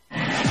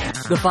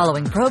The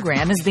following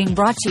program is being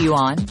brought to you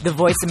on the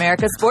Voice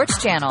America Sports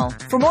Channel.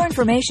 For more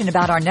information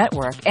about our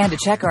network and to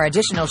check our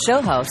additional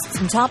show hosts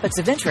and topics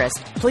of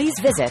interest, please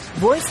visit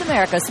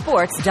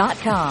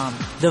voiceamericasports.com.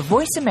 The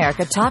Voice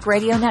America Talk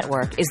Radio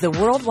Network is the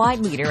worldwide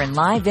leader in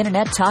live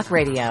Internet talk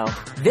radio.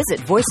 Visit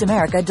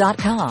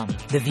voiceamerica.com.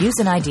 The views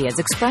and ideas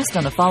expressed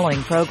on the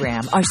following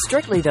program are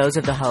strictly those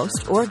of the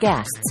host or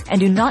guests and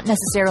do not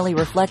necessarily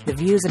reflect the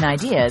views and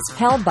ideas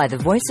held by the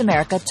Voice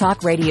America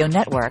Talk Radio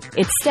Network,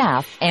 its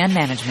staff, and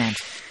management.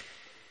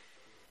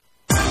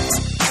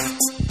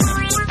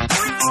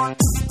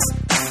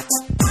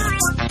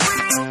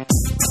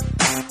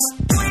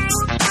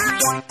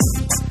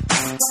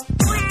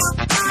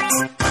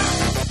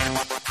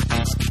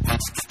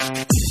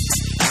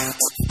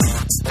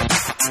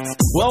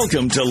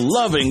 Welcome to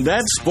Loving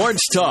That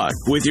Sports Talk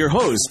with your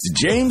host,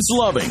 James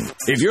Loving.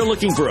 If you're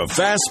looking for a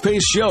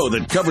fast-paced show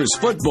that covers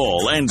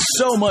football and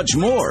so much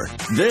more,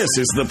 this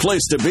is the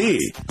place to be.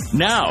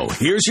 Now,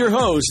 here's your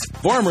host,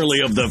 formerly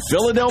of the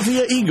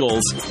Philadelphia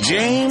Eagles,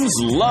 James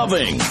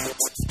Loving.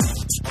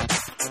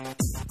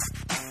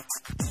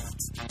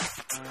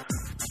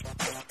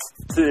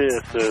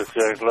 This is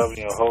James Loving,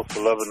 your host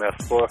of Loving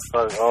That Sports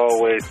Talk,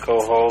 always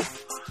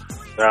co-host.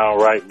 Down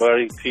right,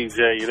 buddy.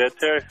 TJ, you there,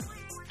 Terry?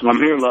 I'm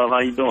here, love.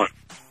 How you doing?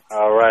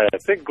 All right. I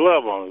think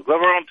Glove on. Is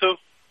Glover on, too?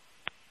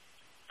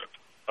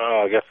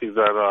 Oh, I guess he's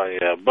not on,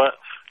 yeah. But,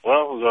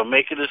 well, we're going to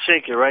make it and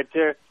shake it right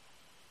there.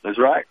 That's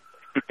right.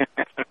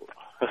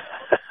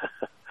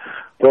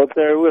 Well,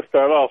 Terry, we'll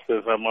start off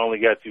since I've only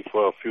got you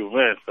for a few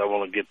minutes. I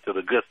want to get to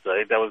the good stuff.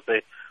 Ain't that what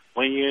they say?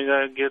 When you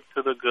going to get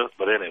to the good?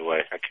 But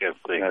anyway, I can't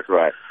think. That's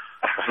right.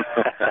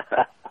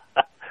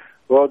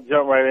 Well,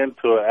 jump right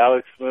into it.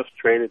 Alex Smith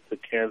traded to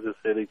Kansas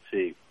City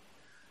Chiefs.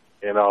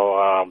 You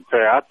know,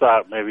 Terry, I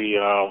thought maybe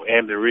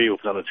Andy Reid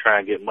was going to try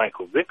and get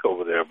Michael Vick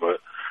over there, but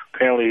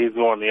apparently he's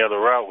going the other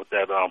route with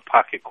that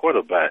pocket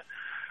quarterback.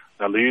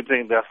 Now, do you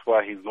think that's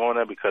why he's going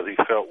there? Because he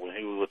felt when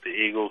he was with the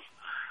Eagles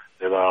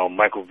that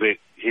Michael Vick,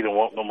 he didn't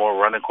want no more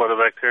running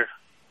quarterback there?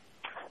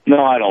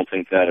 No, I don't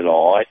think that at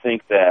all. I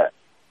think that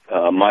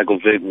Michael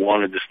Vick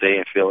wanted to stay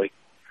in Philly.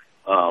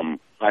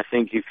 I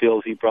think he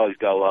feels he probably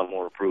got a lot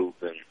more approved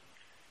than,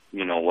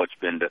 you know, what's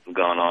been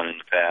gone on in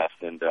the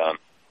past. And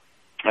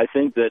I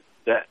think that's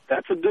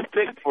a good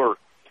pick for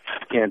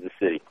Kansas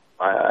City.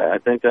 I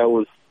think that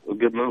was a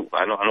good move.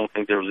 I don't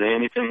think there was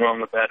anything wrong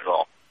with that at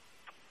all.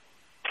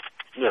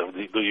 Yeah,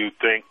 do you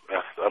think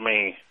I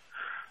mean,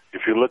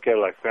 if you look at it,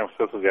 like San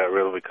Francisco got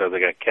rid of it because they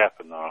got cap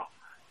and all,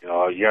 you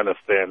know, you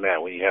understand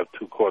that when you have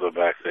two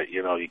quarterbacks that,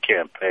 you know, you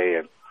can't pay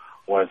and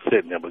one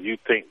sitting there. But you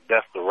think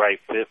that's the right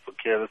fit for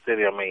Kansas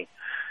City? I mean,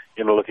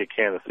 you know, look at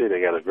Kansas City.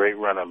 They got a great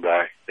running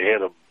back. They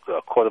had a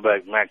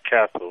quarterback, Matt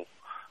Castle,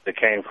 that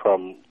came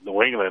from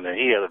New England, and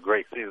he had a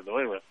great season in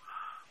New England.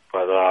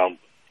 But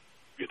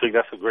you think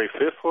that's a great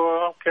fit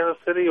for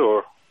Kansas City,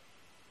 or?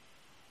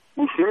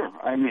 Well, sure.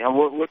 I mean,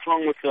 what's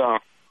wrong with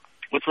Castle?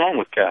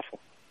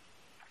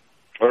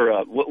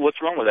 Or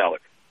what's wrong with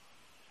Alex?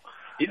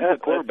 He's a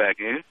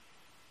quarterback, ain't he?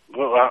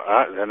 Well,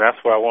 and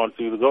that's why I wanted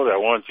you to go there. I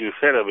wanted you to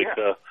say that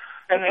because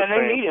and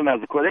they need him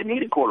as a quarterback. They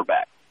need a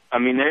quarterback. I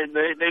mean,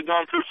 they've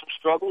gone through some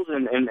struggles,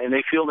 and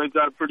they feel they've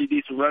got a pretty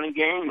decent running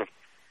game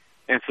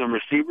and some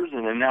receivers,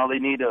 and then now they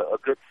need a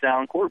good,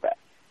 sound quarterback.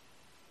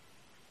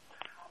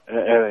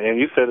 And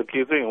you said the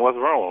key thing, what's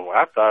wrong with him?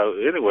 I thought,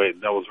 anyway,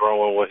 that was wrong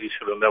with what he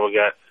should have never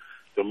got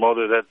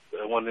demoted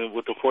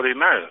with the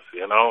 49ers,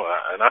 you know?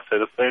 And I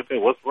said the same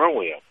thing, what's wrong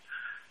with him?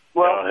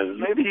 Well,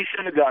 maybe he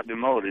shouldn't have got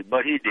demoted,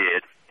 but he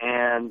did.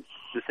 And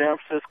the San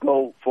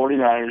Francisco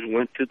 49ers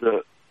went to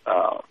the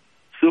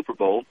Super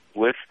Bowl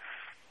with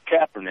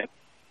Kaepernick.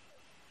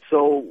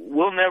 So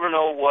we'll never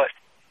know what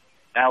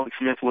Alex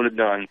Smith would have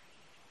done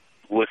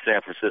with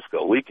San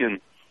Francisco. We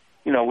can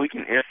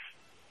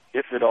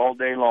if it all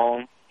day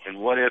long and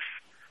what if,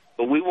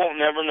 but we won't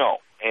never know.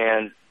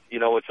 And, you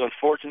know, it's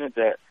unfortunate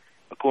that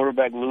a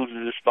quarterback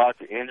loses his spot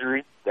to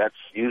injury. That's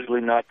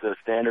usually not the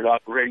standard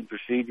operating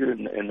procedure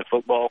in the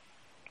football,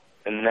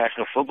 in the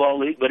National Football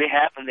League, but it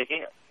happened to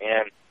him.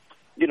 And,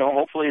 you know,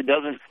 hopefully it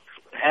doesn't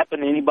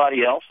happen to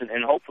anybody else,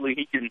 and hopefully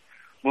he can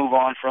move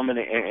on from it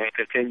and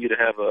continue to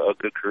have a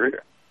good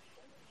career.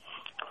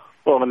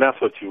 Well, and that's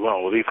what you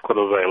want with these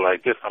quarterbacks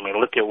like this. I mean,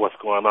 look at what's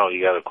going on.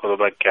 You got a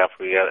quarterback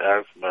Caffrey, you got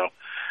Alex Smith.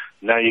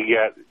 Now you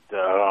got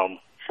the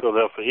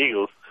Philadelphia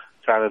Eagles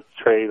trying to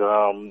trade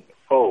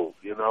Foles,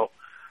 you know.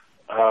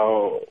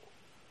 What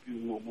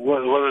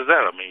is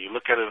that? I mean, you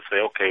look at it and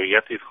say, okay, you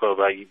got these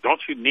quarterbacks.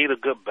 Don't you need a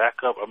good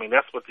backup? I mean,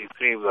 that's what these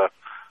teams are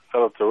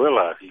failing to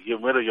realize. You get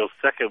rid of your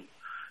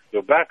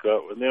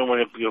backup, and then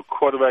when your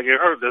quarterback get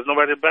hurt, there's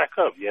nobody to back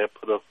up. You have to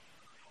put a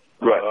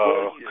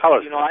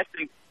college. You know, I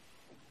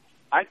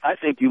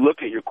think you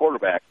look at your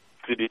quarterback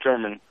to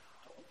determine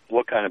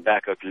what kind of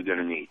backup you're going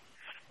to need.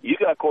 You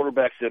got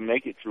quarterbacks that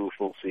make it through a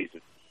full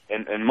season,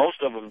 and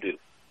most of them do.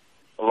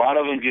 A lot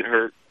of them get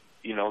hurt.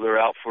 You know, they're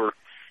out for,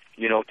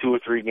 2 or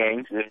 3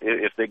 games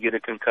if they get a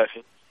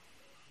concussion.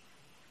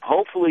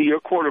 Hopefully your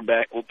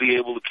quarterback will be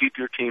able to keep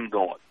your team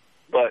going.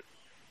 But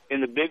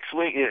in the big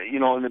swing,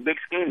 in the big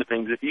scheme of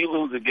things, if you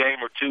lose a game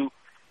or two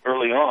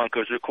early on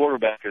because your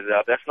quarterback is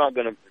out, that's not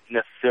going to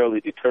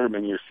necessarily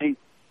determine your season.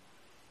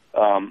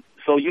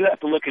 So you have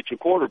to look at your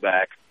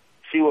quarterback,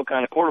 see what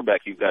kind of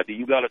quarterback you've got. Do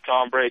you got a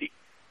Tom Brady?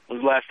 When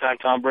was the last time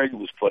Tom Brady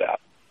was put out?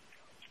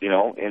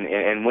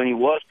 And when he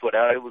was put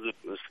out, it was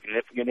a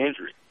significant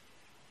injury.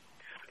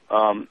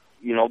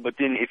 But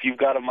then if you've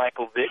got a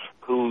Michael Vick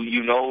who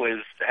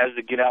has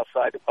to get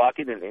outside the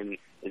pocket and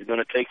is going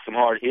to take some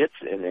hard hits,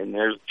 and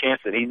there's a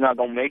chance that he's not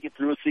going to make it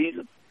through a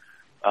season.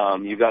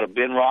 You've got a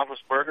Ben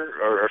Roethlisberger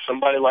or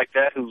somebody like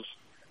that who's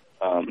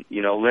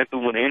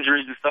limping with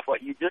injuries and stuff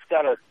like. You just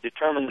got to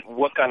determine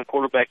what kind of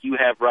quarterback you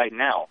have right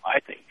now, I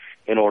think,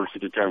 in order to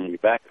determine your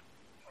backup.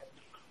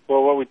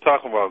 Well, what we're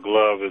talking about,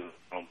 Glove, is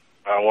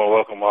I want to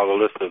welcome all the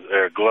listeners.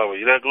 Eric Glover,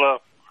 you there,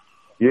 Glove?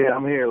 Yeah,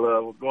 I'm here,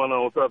 love. What's going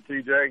on? What's up,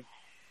 TJ?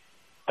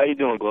 How you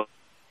doing, Glove?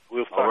 We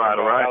were talking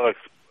about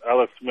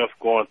Alex Smith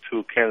going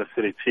to Kansas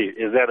City Chiefs.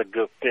 Is that a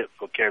good fit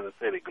for Kansas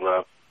City,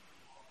 Glove?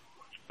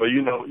 Well,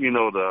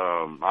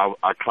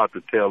 I caught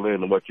the tail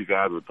end of what you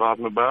guys were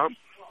talking about.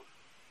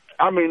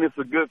 I mean, it's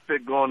a good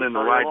fit going in the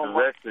right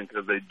direction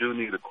because they do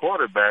need a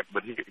quarterback.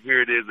 But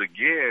here it is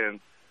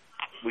again.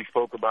 We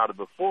spoke about it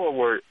before,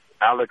 where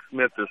Alex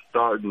Smith is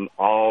starting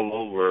all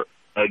over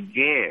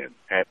again.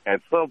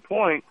 At some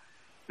point,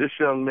 this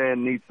young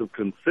man needs some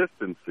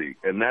consistency,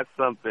 and that's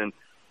something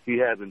he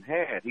hasn't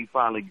had. He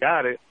finally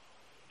got it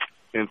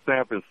in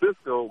San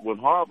Francisco when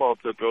Harbaugh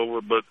took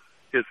over, but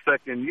his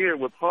second year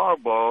with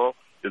Harbaugh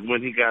is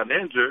when he got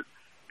injured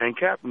and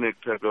Kaepernick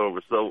took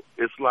over. So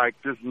it's like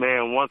this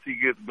man, once he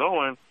gets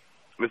going,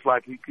 it's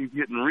like he keeps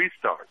getting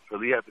restarts. So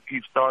he has to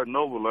keep starting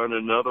over, learning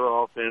another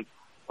offense,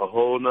 a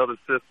whole other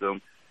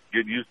system,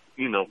 get used,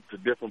 to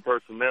different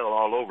personnel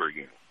all over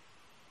again.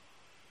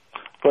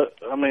 But,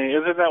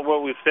 isn't that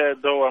what we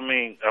said, though?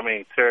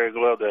 Terry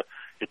Glove, that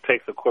it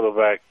takes a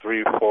quarterback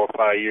 3, 4,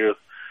 5 years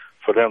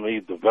for them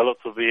to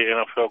develop to be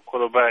an NFL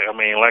quarterback.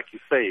 Like you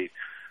say,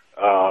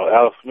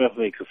 Alex Smith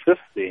needs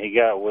consistency. He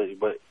got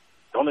but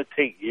don't it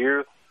take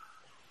years?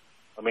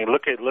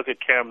 Look at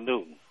Cam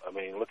Newton.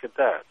 Look at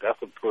that.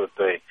 That's a poor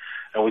thing.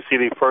 And we see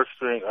the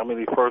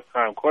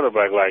first-time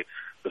quarterback like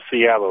the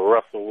Seattle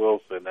Russell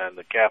Wilson and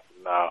the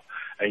captain now.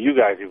 And you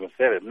guys even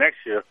said it. Next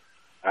year,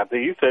 I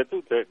think you said,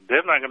 too,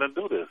 they're not going to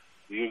do this.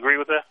 Do you agree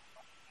with that?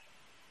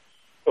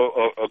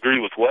 Agree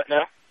with what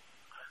now?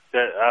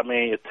 That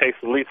it takes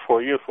at least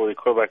 4 years for the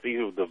quarterback to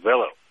even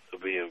develop to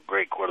be a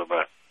great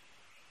quarterback.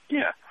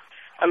 Yeah.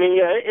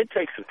 It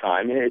takes some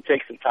time. It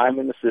takes some time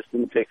in the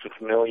system. It takes some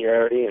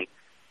familiarity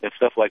and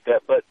stuff like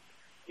that. But,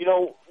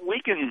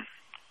 we can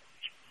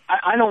 –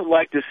 I don't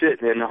like to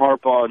sit and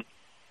harp on,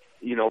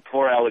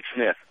 poor Alex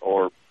Smith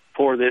or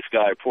poor this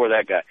guy or poor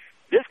that guy.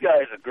 This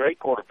guy is a great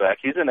quarterback.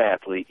 He's an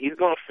athlete. He's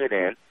going to fit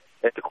in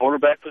at the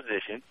quarterback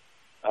position.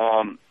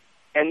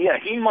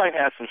 He might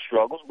have some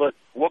struggles, but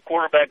what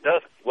quarterback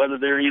doesn't, whether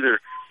they're either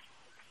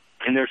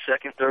in their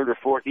second, third, or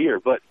fourth year.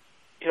 But,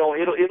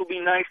 it'll be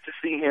nice to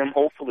see him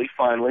hopefully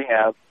finally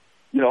have,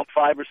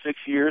 5 or 6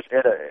 years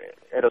at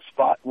a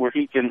spot where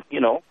he can,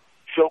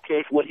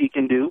 showcase what he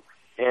can do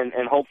and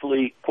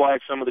hopefully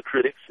quiet some of the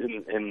critics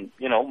and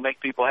make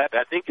people happy.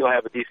 I think he'll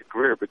have a decent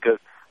career because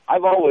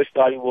I've always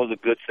thought he was a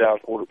good,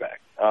 sound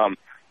quarterback.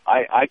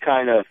 I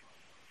kind of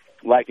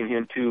liken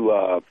him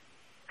to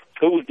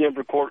who was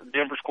Denver's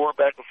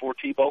quarterback before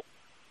Tebow?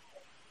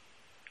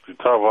 You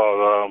talk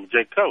about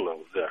Jay Cutler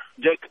was there.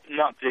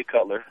 Not Jay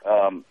Cutler.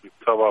 You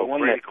talk about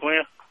Brady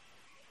Quinn?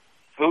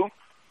 Who?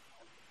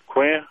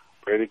 Quinn?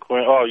 Brady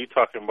Quinn? Oh, you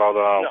talking about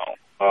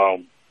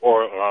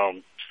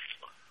Orton.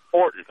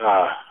 Orton.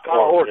 Yeah.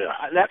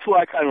 That's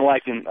why I kind of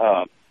liken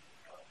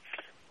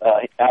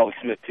Alex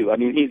Smith too.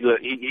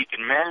 He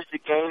can manage the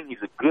game.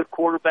 He's a good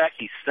quarterback.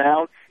 He's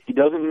sound. He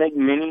doesn't make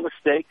many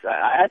mistakes.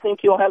 I think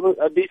he'll have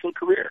a decent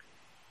career.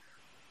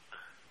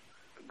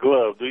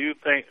 Glove, do you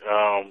think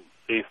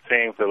these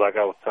teams that, like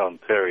I was telling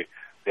Terry,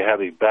 they have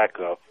these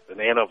backups, and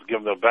they end up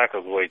giving their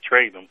backups away,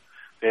 trading them.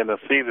 Then the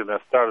season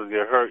that started to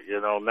get hurt,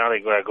 now they're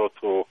going to go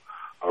to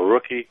a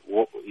rookie.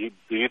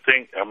 Do you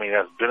think,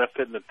 that's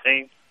benefiting the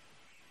team?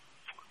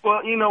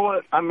 Well, you know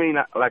what?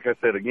 Like I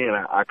said, again,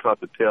 I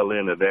caught the tail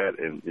end of that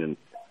and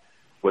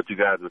what you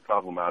guys were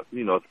talking about,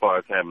 as far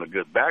as having a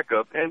good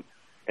backup. And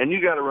you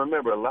got to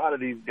remember, a lot of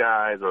these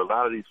guys or a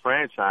lot of these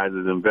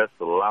franchises invest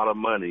a lot of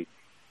money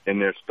in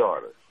their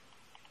starters.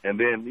 And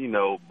then,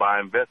 by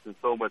investing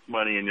so much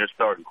money in your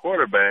starting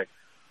quarterback,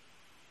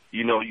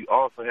 you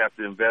also have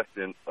to invest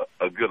in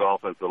a good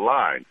offensive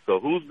line. So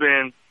who's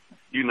been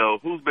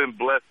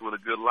blessed with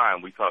a good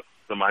line?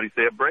 Somebody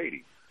said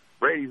Brady.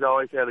 Brady's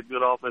always had a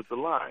good offensive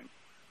line.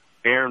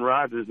 Aaron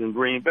Rodgers in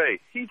Green Bay,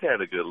 he's had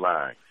a good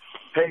line.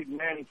 Peyton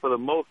Manning, for the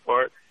most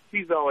part,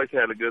 he's always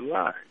had a good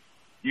line.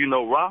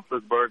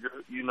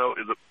 Roethlisberger,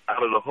 is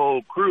out of the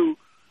whole crew,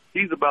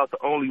 he's about the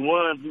only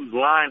one whose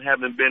line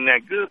haven't been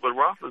that good, but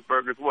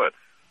Roethlisberger's what,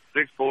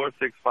 6'4",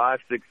 6'5",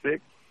 6'6"?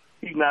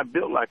 He's not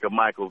built like a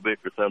Michael Vick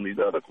or some of these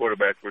other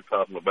quarterbacks we're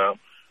talking about.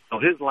 So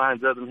his line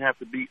doesn't have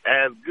to be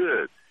as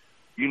good.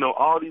 You know,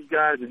 all these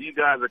guys that you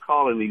guys are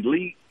calling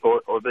elite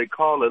or they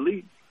call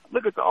elite,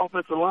 look at the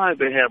offensive line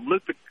they have.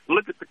 Look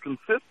at the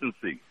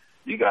consistency.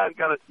 You guys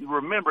got to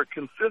remember,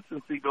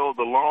 consistency goes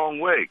a long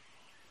way.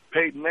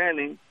 Peyton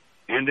Manning,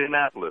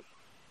 Indianapolis,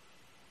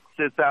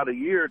 sits out a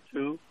year or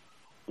two.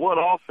 What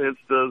offense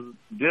does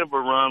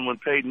Denver run when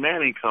Peyton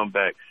Manning come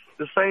back?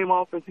 The same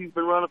offense he's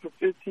been running for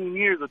 15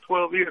 years or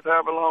 12 years,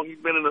 however long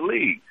he's been in the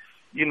league.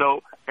 You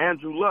know,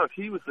 Andrew Luck,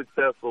 he was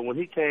successful when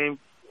he came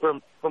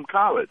from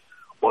college.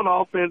 What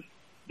offense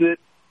did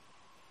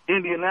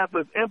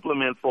Indianapolis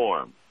implement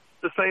for him?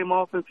 The same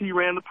offense he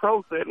ran the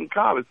pro set in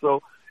college.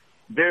 So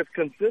there's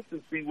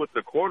consistency with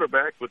the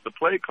quarterback, with the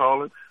play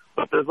calling,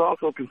 but there's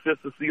also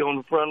consistency on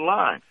the front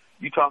line.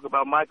 You talk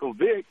about Michael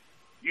Vick,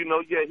 you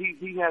know, yeah,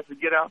 he has to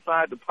get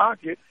outside the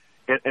pocket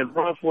and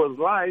run for his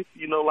life,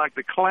 you know, like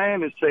the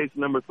Klan is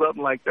chasing him or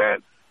something like that.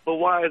 But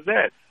why is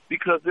that?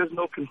 Because there's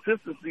no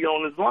consistency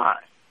on his line.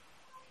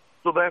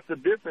 So that's the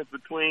difference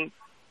between,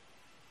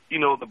 you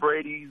know, the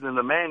Bradys and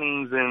the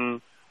Mannings and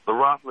the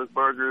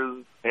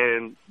Roethlisbergers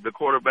and the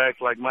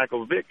quarterbacks like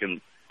Michael Vick and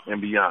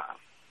beyond.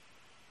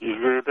 You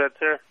agree with that,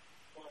 Terry?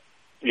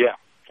 Yeah,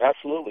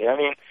 absolutely. I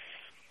mean,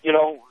 you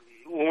know,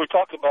 when we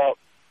talk about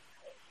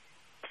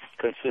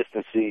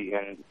consistency,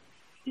 and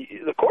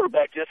the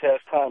quarterback just has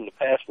time to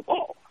pass the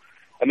ball.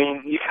 I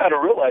mean, you got to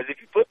realize,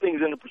 if you put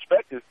things into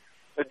perspective,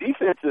 the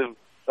defensive,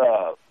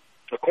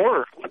 the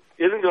corner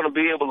isn't going to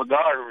be able to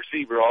guard a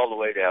receiver all the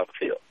way down the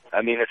field.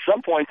 I mean, at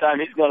some point in time,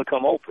 he's going to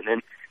come open,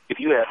 and if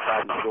you have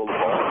time to throw the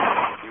ball,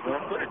 you're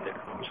going to put it there.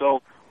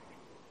 So,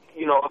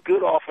 you know, a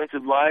good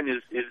offensive line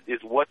is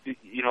what,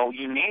 you know,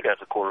 you need as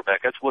a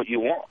quarterback. That's what you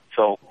want.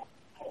 So,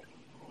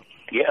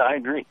 yeah, I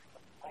agree.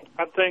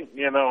 I think,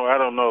 you know, I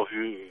don't know if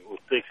you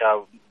think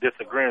I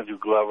disagree with you,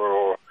 Glover,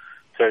 or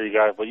tell you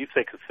guys, but you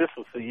say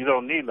consistency, you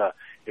don't need that.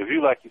 If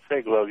you, like you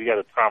say, Glover, you got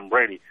a Tom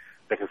Brady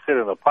that can sit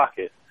in the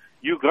pocket,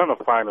 you're going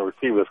to find a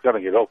receiver that's going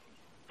to get open.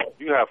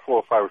 You have 4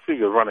 or 5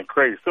 receivers running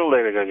crazy, still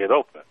later going to get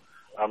open.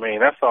 I mean,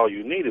 that's all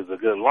you need is a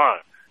good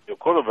line. Your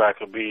quarterback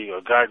could be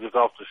a guy just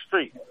off the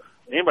street.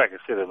 Anybody can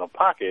sit in the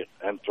pocket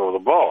and throw the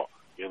ball,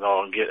 you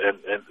know, and get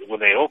and when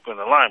they open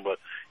the line. But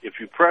if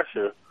you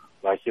pressure,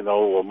 like, you know,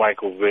 or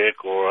Michael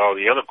Vick or all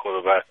the other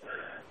quarterbacks,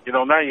 you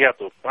know, now you have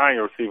to find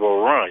your receiver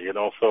or run, you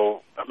know.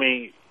 So, I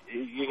mean,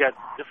 you got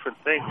different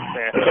things.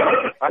 Man,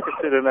 I can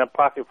sit in that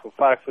pocket for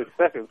 5-6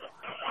 seconds.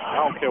 I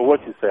don't care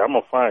what you say. I'm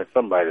going to find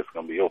somebody that's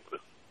going to be open.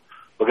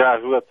 But, guys,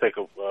 we're going to take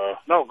a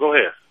no, go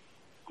ahead.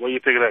 What do you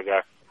think of that,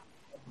 guy?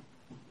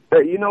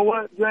 Hey, you know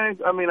what, James?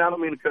 I mean, I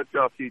don't mean to cut you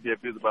off, TJ, if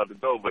you're about to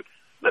go, but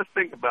let's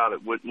think about it.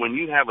 When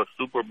you have a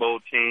Super Bowl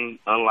team,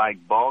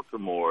 unlike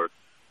Baltimore,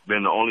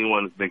 been the only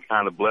one that's been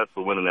kind of blessed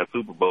for winning that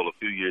Super Bowl a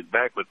few years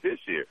back, but this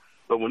year.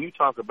 But when you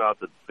talk about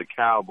the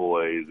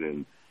Cowboys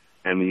and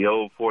the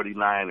old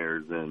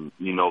 49ers and,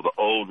 you know, the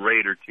old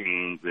Raider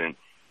teams and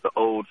the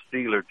old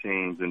Steeler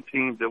teams and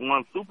teams that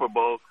won Super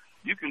Bowls,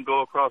 you can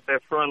go across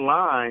that front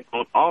line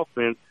on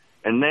offense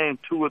and name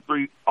 2 or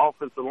 3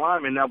 offensive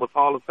linemen that was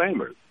Hall of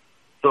Famers.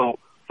 So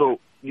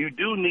you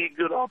do need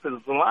good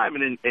offensive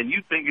linemen, and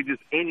you think it's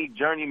just any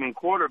journeyman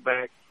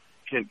quarterback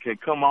can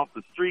come off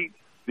the street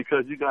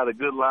because you got a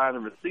good line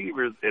of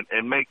receivers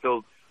and make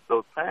those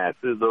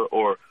passes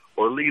or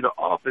lead an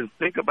offense.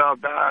 Think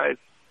about guys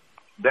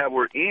that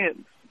were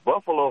in.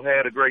 Buffalo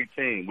had a great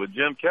team with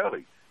Jim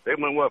Kelly. They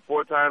went,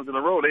 4 times in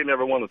a row. They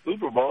never won a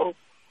Super Bowl.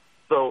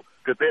 So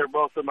could they have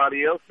brought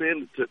somebody else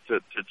in to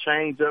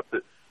change up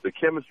the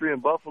chemistry in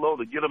Buffalo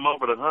to get them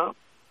over the hump?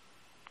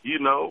 You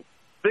know,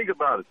 think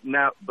about it.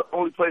 Now, the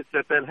only place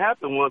that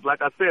happened was,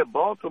 like I said,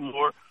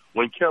 Baltimore,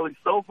 when Kelly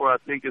Stouffer, I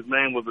think his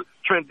name was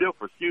Trent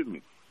Dilfer,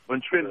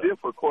 when Trent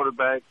Dilfer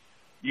quarterbacked,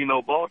 you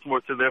know,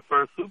 Baltimore to their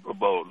first Super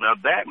Bowl. Now,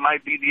 that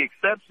might be the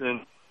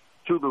exception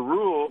to the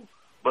rule,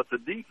 but the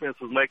defense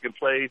was making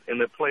plays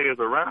and the players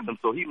around him,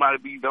 so he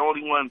might be the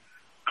only one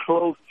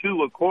close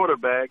to a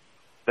quarterback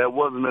that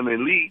wasn't an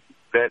elite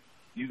that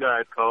you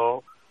guys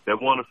call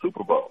that won a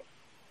Super Bowl.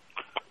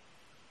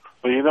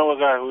 Well, you know what,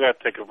 guys, we got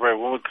to take a break.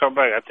 When we come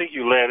back, I think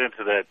you led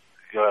into that,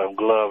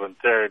 Glove and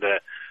Terry,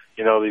 that,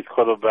 you know, these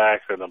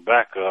quarterbacks and the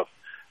backups.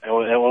 And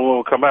when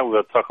we come back, we're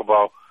going to talk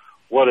about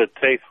what it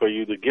takes for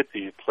you to get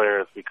these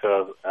players,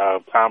 because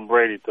Tom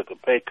Brady took a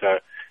pay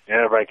cut, and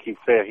everybody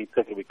keeps saying he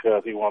took it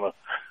because he want to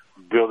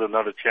build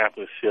another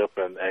championship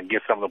and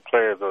get some of the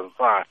players on the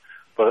side.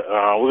 But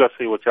we're going to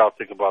see what y'all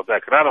think about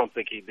that, because I don't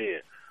think he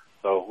did.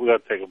 So we're going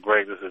to take a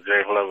break. This is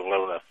James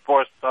 1111 at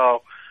Sports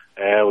Talk.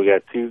 And we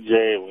got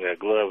TJ, and we got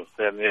Glove in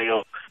San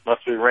Diego.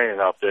 Must be raining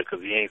out there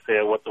because he ain't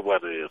saying what the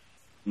weather is.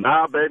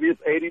 Nah, baby,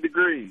 it's 80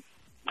 degrees.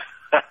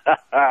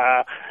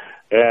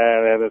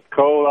 And it's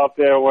cold out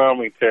there in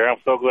Wyoming, Terry. I'm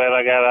so glad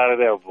I got out of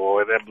there,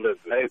 boy. That blizzard.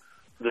 Hey,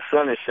 the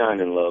sun is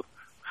shining, love.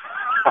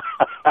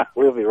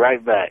 We'll be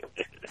right back.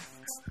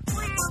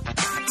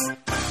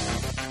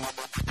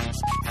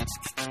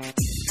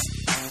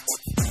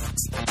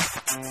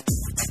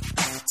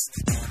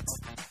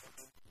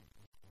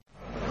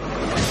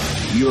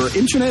 Your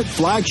internet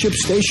flagship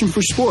station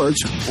for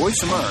sports,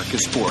 Voice America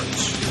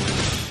Sports.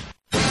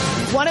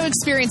 Want to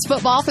experience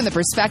football from the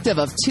perspective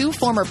of two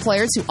former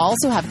players who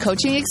also have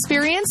coaching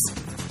experience?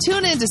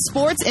 Tune in to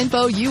Sports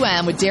Info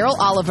UM with Daryl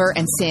Oliver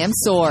and Sam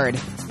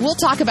Sword. We'll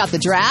talk about the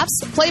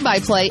drafts,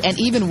 play-by-play, and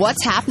even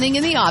what's happening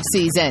in the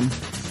offseason.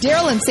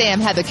 Daryl and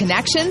Sam have the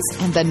connections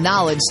and the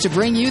knowledge to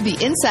bring you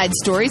the inside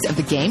stories of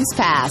the game's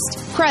past,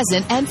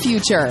 present, and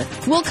future.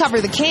 We'll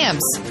cover the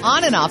camps,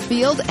 on and off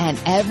field,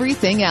 and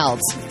everything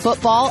else,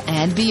 football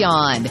and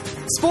beyond.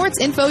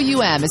 Sports Info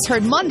UM is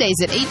heard Mondays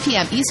at 8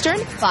 p.m. Eastern,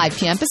 5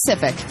 p.m.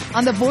 Pacific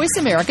on the Voice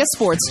America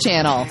Sports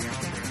Channel.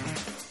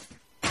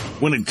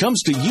 When it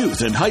comes to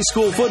youth and high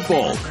school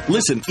football,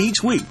 listen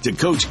each week to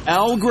Coach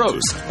Al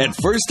Gross at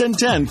First and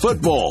 10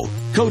 Football.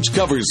 Coach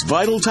covers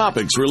vital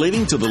topics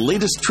relating to the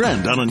latest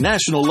trend on a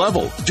national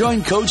level.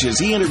 Join Coach as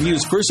he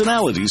interviews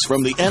personalities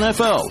from the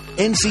NFL,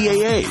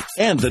 NCAA,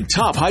 and the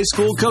top high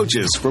school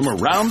coaches from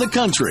around the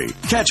country.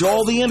 Catch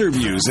all the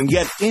interviews and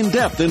get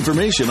in-depth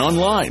information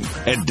online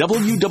at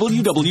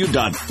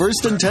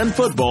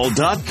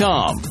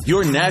www.firstand10football.com.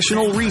 Your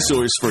national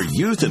resource for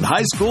youth and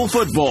high school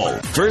football.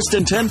 First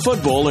and 10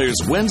 Football airs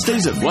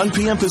Wednesdays at 1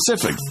 p.m.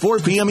 Pacific, 4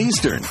 p.m.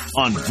 Eastern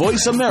on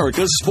Voice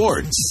America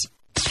Sports.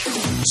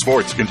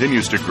 Sports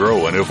continues to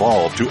grow and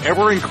evolve to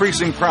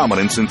ever-increasing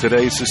prominence in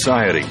today's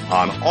society.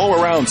 On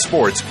All Around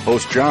Sports,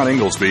 host John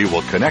Inglesby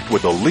will connect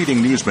with the leading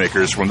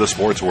newsmakers from the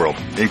sports world,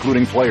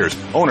 including players,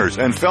 owners,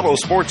 and fellow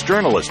sports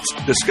journalists,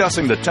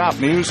 discussing the top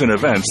news and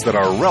events that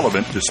are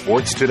relevant to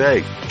sports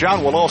today.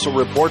 John will also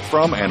report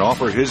from and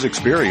offer his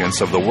experience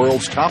of the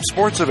world's top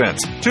sports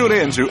events. Tune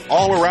in to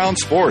All Around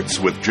Sports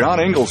with John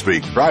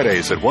Inglesby,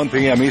 Fridays at 1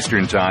 p.m.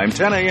 Eastern Time,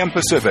 10 a.m.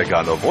 Pacific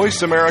on the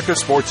Voice America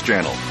Sports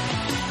Channel.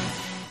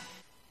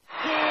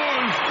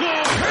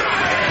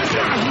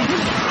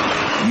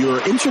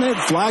 Your internet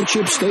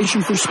flagship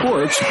station for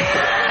sports.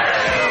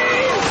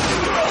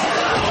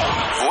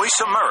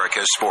 Voice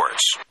America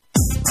Sports.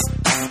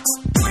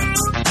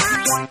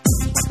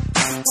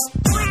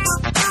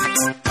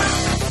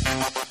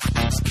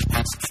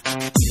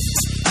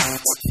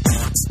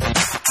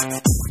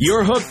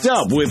 You're hooked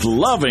up with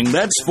Loving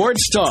That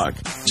Sports Talk.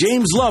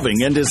 James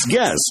Loving and his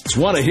guests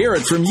want to hear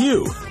it from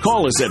you.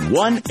 Call us at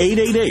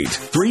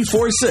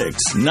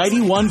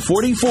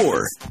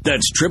 1-888-346-9144.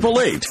 That's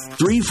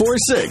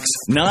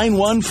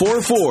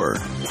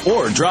 888-346-9144.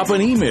 Or drop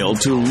an email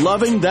to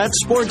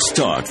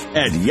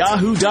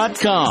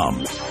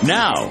lovingthatsportstalk@yahoo.com.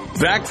 Now,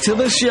 back to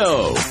the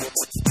show.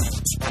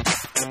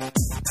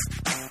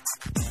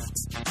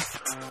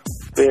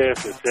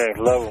 This is James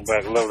Loving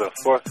back, Loving That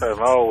Sports Talk,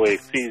 and always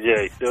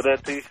TJ. Still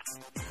that, T?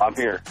 I'm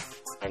here.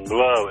 And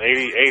Glove,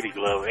 80,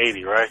 Glove,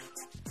 80, right?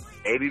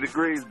 80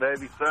 degrees,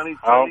 baby. Sunny,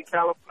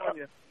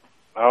 California.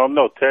 I don't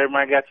know. Terry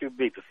might got you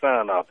beat the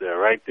sun out there,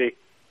 right, T?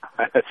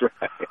 That's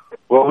right.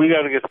 Well, we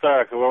got to get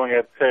started because we only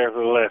got Terry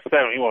for the last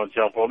 7. He want to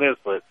jump on this,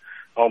 but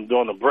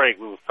during the break,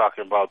 we was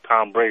talking about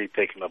Tom Brady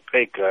taking a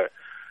pay cut.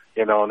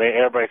 You know, and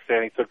everybody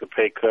saying he took the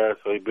pay cut,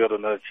 so he built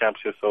another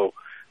championship, so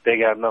they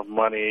got enough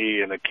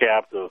money in the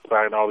cap to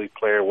sign all these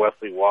players,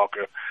 Wesley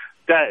Walker.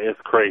 That is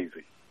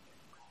crazy.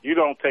 You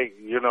don't take,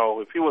 you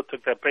know, if he would have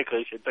took that pay cut,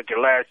 he should have took it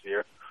last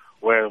year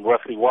when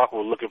Wesley Walker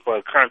was looking for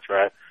a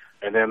contract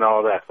and then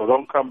all that. So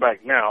don't come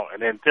back now.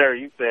 And then,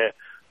 Terry, you said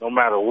no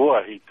matter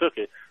what, he took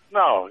it.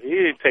 No, he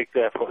didn't take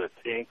that for the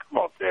team. Come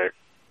on, Terry.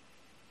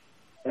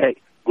 Hey,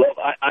 well,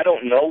 I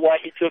don't know why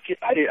he took it.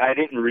 I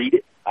didn't read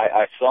it.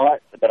 I saw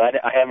it, but I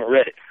haven't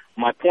read it.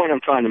 My point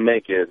I'm trying to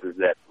make is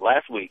that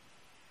last week,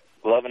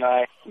 Glove and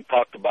I, we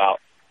talked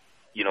about,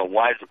 you know,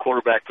 why is the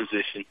quarterback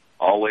position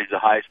always the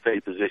highest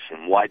paid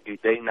position? Why do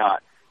they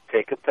not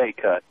take a pay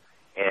cut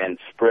and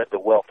spread the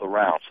wealth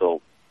around?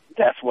 So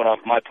that's what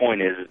my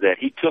point is that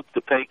he took the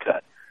pay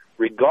cut.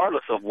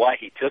 Regardless of why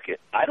he took it,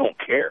 I don't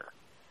care.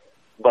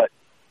 But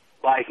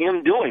by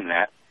him doing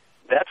that,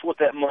 that's what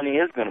that money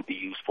is going to be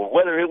used for.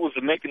 Whether it was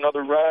to make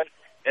another run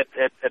at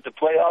the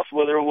playoffs,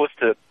 whether it was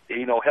to,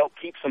 you know, help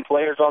keep some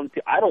players on the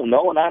team, I don't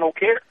know, and I don't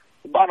care.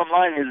 The bottom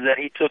line is that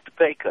he took the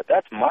pay cut.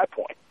 That's my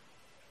point.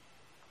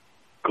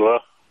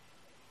 Glove?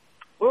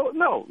 Well,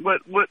 no,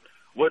 but what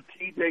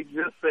TJ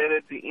just said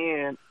at the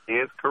end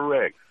is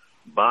correct.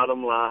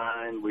 Bottom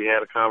line, we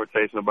had a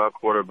conversation about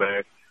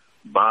quarterbacks.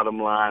 Bottom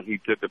line, he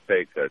took a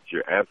pay cut.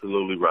 You're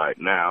absolutely right.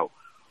 Now,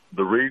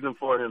 the reason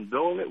for him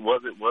doing it,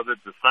 was it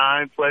to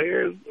sign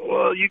players?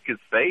 Well, you could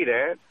say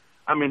that.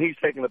 I mean, he's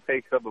taken a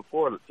pay cut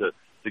before to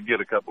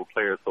get a couple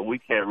players, so we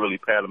can't really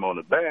pat him on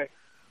the back.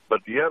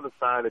 But the other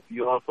side, if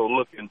you also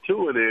look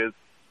into it, is,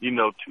 you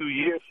know, 2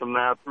 years from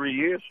now, 3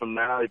 years from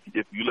now,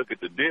 if you look at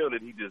the deal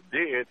that he just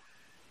did,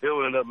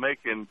 he'll end up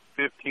making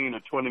 $15 or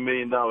 $20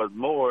 million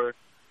more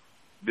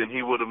than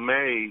he would have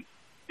made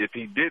if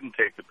he didn't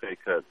take the pay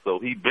cut. So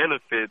he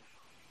benefits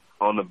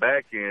on the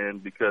back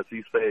end because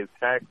he saves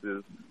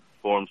taxes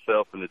for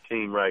himself and the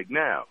team right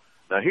now.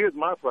 Now, here's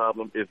my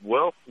problem. If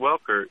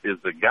Welker is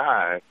the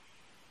guy,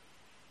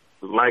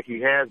 like he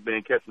has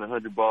been catching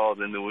 100 balls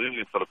in New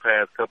England for the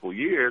past couple of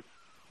years,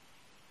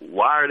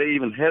 why are they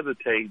even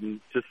hesitating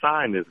to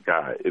sign this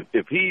guy?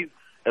 If he's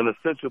an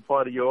essential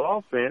part of your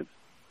offense,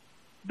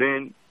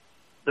 then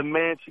the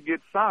man should get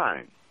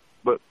signed.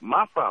 But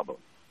my problem,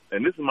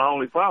 and this is my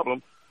only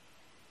problem,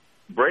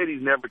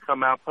 Brady's never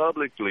come out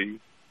publicly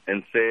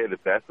and said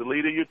if that's the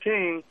leader of your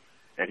team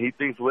and he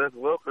thinks Wes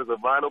Welker's a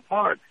vital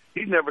part,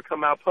 he's never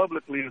come out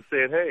publicly and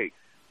said, hey,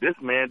 this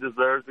man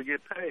deserves to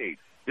get paid.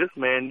 This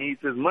man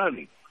needs his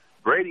money.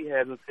 Brady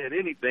hasn't said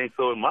anything,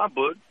 so in my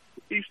book,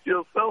 he's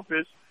still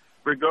selfish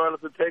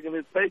regardless of taking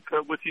his pay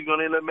cut, which he's going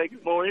to end up making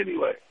more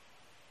anyway.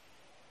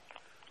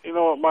 You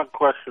know what, my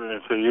question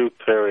is to you,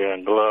 Terry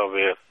and Glove,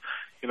 is,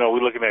 we're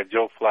looking at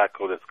Joe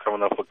Flacco that's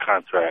coming up for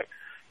contract.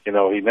 He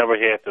never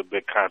had the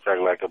big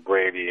contract like a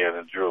Brady and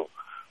a Drew.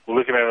 We're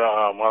looking at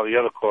all the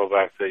other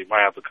quarterbacks that he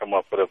might have to come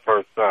up for the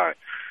first time.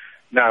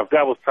 Now, if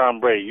that was Tom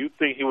Brady, you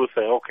think he would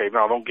say, okay,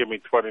 no, don't give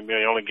me $20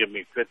 million, only give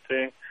me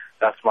 $15?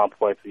 That's my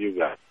point to you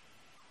guys.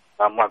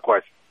 That's my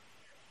question.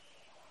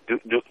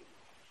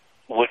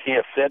 Would he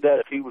have said that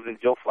if he was in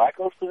Joe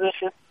Flacco's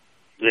position?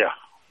 Yeah,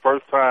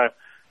 first time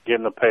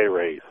getting a pay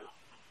raise.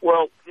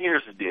 Well,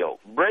 here's the deal.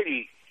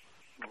 Brady's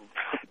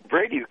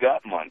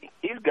got money.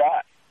 He's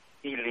got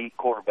elite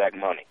quarterback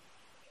money.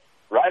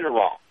 Right or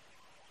wrong?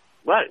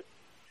 Right.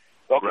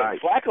 Okay, right.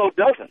 Flacco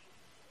doesn't.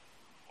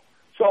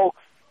 So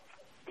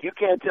you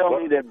can't tell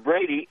me that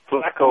Brady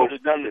would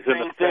have done the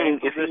same thing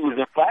if he was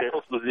in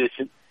Flacco's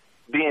position,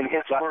 being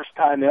his first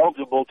time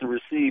eligible to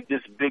receive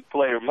this big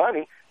player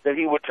money, that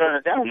he would turn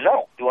it down.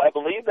 No. Do I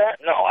believe that?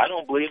 No, I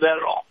don't believe that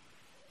at all.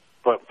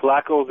 But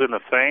Flacco's in the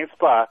same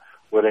spot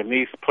where they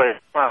need players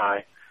to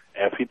sign,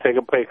 and if he take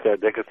a pay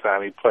cut, they can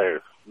sign these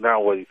players. Now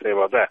what do you say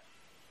about that?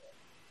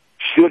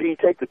 Should he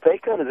take the pay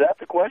cut? Is that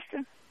the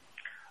question?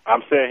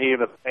 I'm saying he in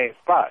the same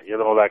spot.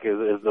 Like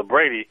it's the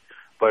Brady,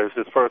 but it's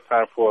his first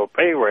time for a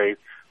pay raise,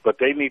 but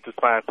they need to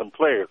sign some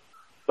players.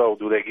 So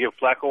do they give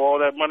Flacco all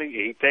that money and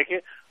he take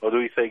it, or do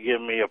he say,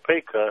 give me a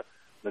pay cut,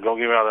 and don't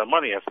give me all that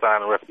money and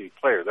sign the rest of these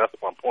players? That's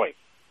my point.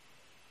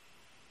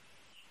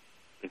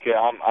 Okay,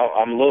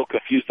 I'm a little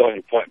confused on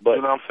your point, but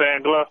you know what I'm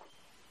saying, Glove?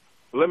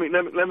 Let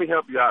me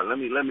help you out. Let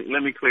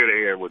me clear the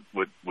air with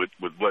what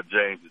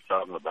James is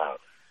talking about.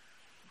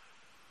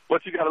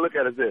 What you got to look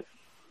at is this: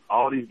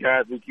 all these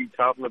guys we keep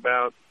talking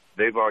about,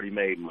 they've already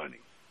made money,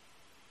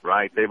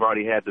 right? They've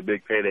already had the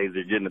big paydays.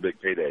 They're getting the big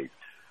paydays.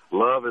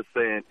 Love is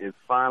saying it's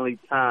finally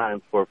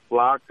time for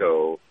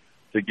Flacco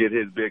to get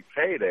his big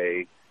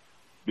payday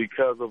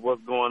because of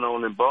what's going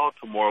on in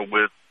Baltimore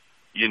with,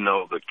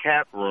 the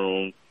cap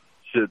room.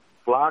 Should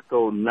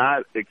Flacco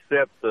not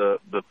accept the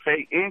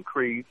pay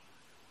increase,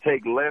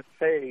 take less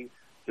pay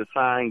to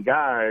sign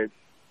guys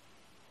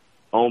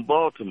on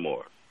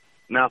Baltimore?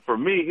 Now, for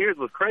me, here's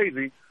what's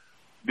crazy,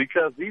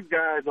 because these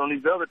guys on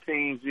these other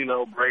teams,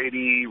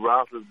 Brady,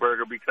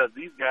 Roethlisberger, because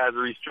these guys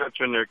are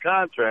restructuring their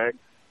contract,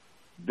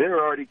 they're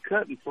already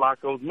cutting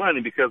Flacco's money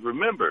because,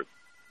 remember,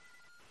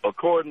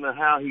 according to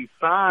how he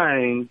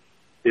signed,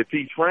 if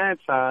he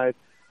franchised,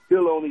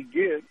 he'll only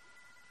get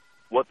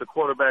what the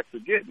quarterbacks are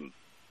getting.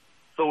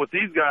 So with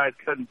these guys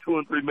cutting $2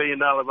 and $3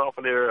 million off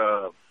of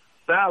their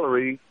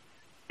salary,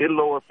 it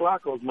lowered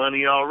Flacco's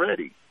money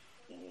already.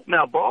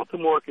 Now,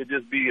 Baltimore could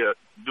just do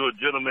a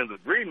gentleman's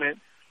agreement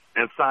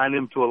and sign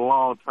him to a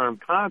long-term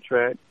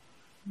contract,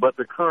 but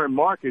the current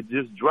market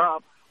just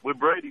dropped with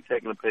Brady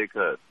taking a pay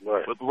cut,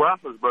 right, with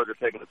Roethlisberger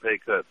taking a pay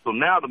cut. So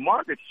now the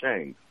market's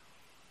changed.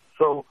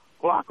 So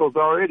Flacco's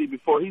already,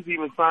 before he's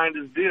even signed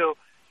his deal,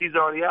 he's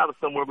already out of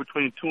somewhere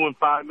between $2 and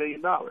 $5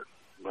 million.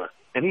 Right.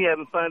 And he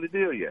hasn't signed a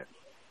deal yet.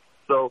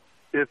 So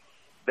if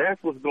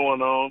that's what's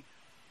going on,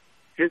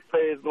 his pay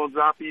is going to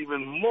drop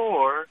even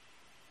more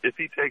if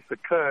he takes a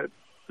cut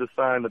to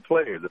sign the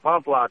players. If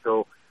I'm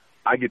Flacco,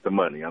 I get the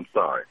money. I'm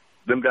sorry.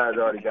 Them guys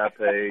already got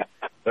paid.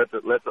 Let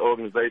the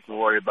organization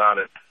worry about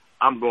it.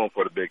 I'm going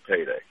for the big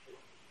payday.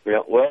 Yeah,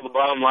 well, the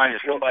bottom line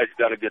is somebody's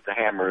got to get the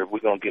hammer if we're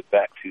going to get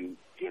back to,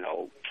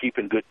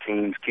 keeping good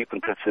teams,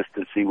 keeping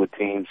consistency with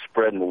teams,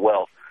 spreading the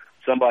wealth.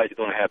 Somebody's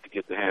going to have to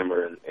get the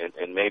hammer,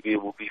 and maybe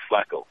it will be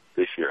Flacco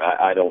this year.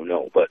 I don't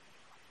know. But,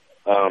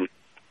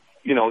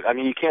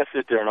 you can't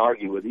sit there and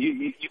argue with it.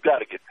 You got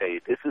to get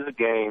paid. This is a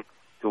game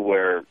to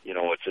where,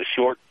 it's a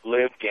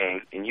short-lived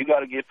game, and you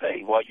got to get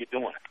paid while you're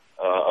doing it.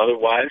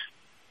 Otherwise,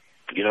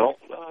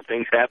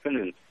 things happen,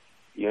 and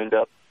you end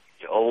up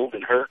old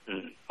and hurt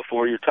and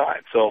before your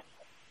time. So,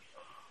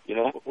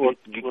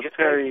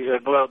 Terry,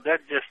 that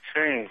just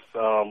changed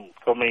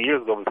so many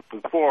years ago.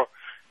 Before,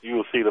 you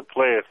would see the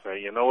players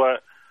say, you know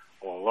what,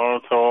 I'm going to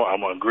learn to him, I'm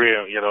going to agree,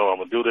 I'm going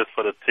to do this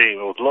for the team.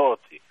 It was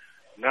loyalty.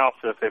 Now,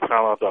 since they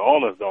found out the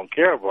owners don't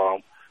care about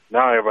them,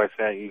 now everybody's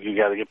saying you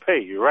got to get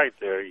paid. You're right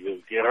there.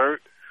 You get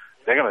hurt,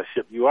 they're going to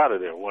ship you out of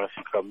there once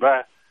you come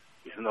back,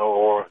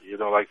 or,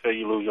 like say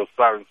you lose your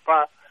starting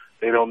spot,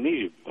 they don't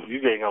need you. You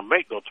ain't going to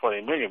make no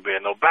 $20 million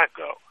being no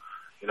backup.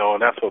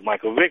 And that's what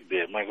Michael Vick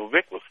did. Michael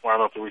Vick was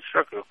smart enough to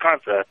restructure his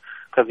contract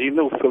because he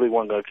knew Philly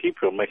wasn't going to keep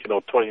him making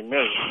no $20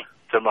 million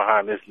to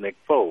behind this Nick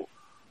Foles.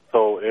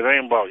 So it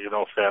ain't about,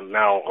 saying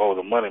now,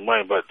 the money,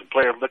 but the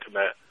players looking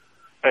at,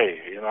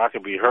 hey, I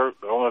could be hurt.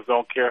 The owners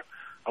don't care.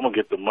 I'm going to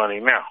get the money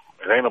now.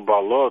 It ain't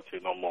about loyalty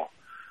no more.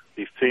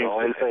 These teams,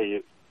 they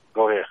say,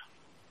 go ahead.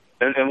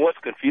 And what's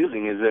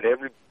confusing is that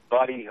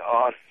everybody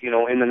on,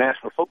 in the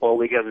National Football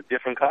League has a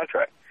different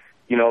contract.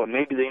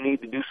 Maybe they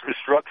need to do some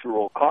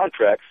structural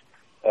contracts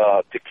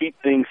to keep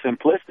things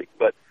simplistic.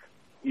 But,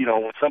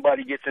 when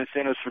somebody gets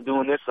incentives for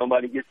doing this,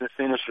 somebody gets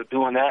incentives for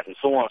doing that, and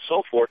so on and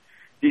so forth,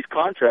 these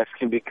contracts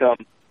can become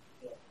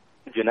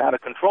out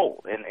of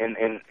control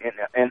and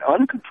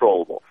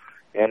uncontrollable.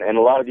 And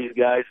a lot of these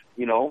guys,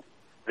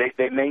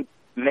 they may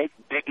make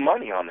big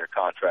money on their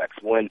contracts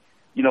when,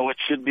 it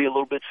should be a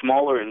little bit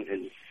smaller and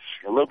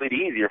a little bit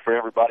easier for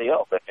everybody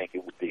else, I think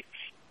it would be.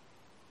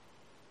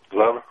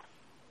 Glover?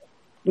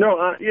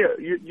 No,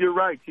 you're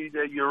right,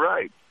 TJ. You're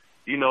right.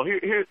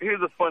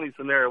 Here's a funny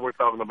scenario we're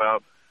talking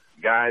about.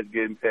 Guys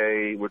getting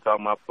paid. We're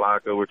talking about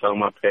Flacco. We're talking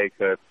about pay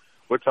cuts.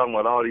 We're talking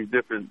about all these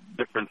different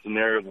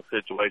scenarios and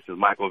situations.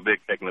 Michael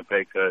Vick taking a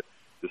pay cut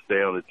to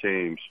stay on the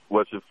team.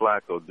 What should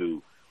Flacco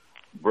do?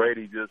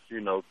 Brady just,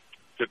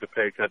 took a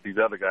pay cut. These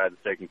other guys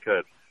are taking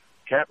cuts.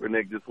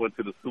 Kaepernick just went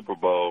to the Super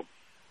Bowl.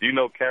 Do you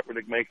know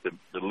Kaepernick makes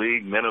the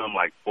league minimum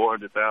like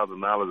 $400,000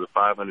 or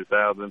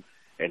 $500,000,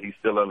 and he's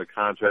still under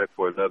contract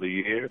for another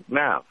year?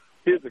 Now,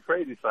 here's the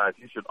crazy side.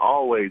 You should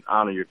always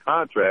honor your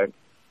contract.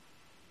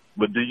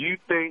 But do you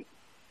think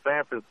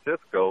San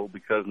Francisco,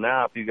 because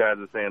now if you guys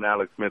are saying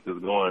Alex Smith is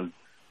going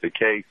to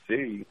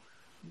KC,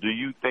 do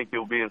you think it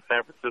will be in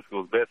San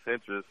Francisco's best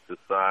interest to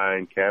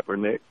sign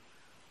Kaepernick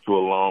to a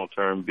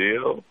long-term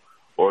deal?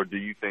 Or do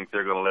you think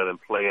they're going to let him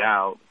play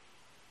out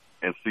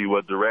and see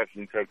what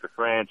direction he takes the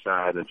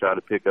franchise and try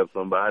to pick up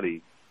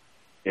somebody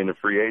in the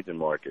free agent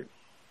market?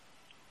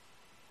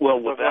 Well,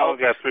 we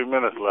got 3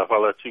 minutes left.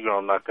 I'll let you go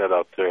and knock that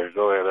out there.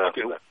 Go ahead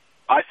after that.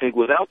 I think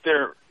without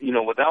a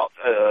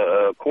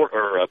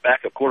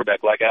backup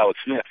quarterback like Alex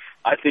Smith,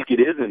 I think it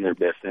is in their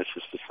best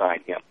interest to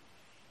sign him,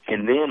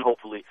 and then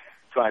hopefully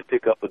try and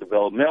pick up a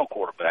developmental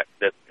quarterback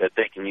that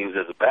they can use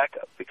as a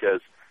backup. Because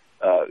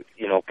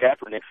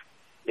Kaepernick,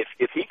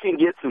 if he can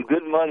get some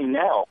good money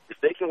now, if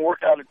they can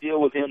work out a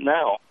deal with him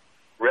now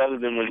rather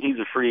than when he's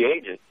a free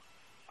agent,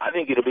 I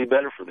think it'll be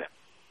better for them.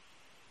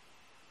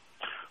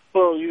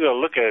 Well, you got to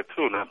look at it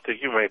too, and I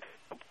think you made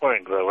a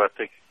point, Grove.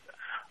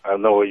 I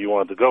know where you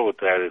wanted to go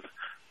with that. Is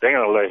they're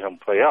going to let him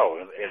play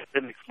out. And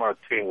any smart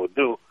team would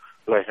do,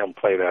 let him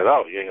play that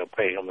out. You ain't going to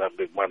pay him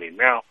that big money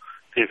now.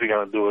 See if you're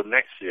going to do it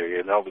next year,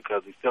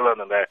 because he's still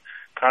under that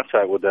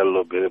contract with that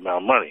little bit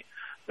amount of money.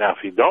 Now, if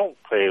he don't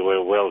play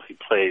well as he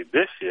played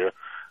this year,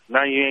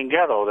 now you ain't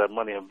got all that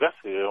money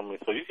invested in him,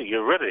 so you can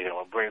get rid of him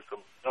and bring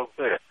some else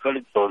there. So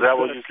is that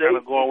what you're kind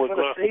of going with?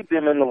 It's going to save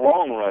them in the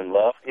long run,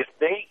 Love. If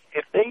they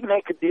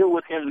make a deal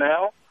with him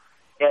now,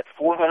 at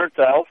 $400,000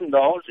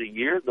 a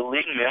year, the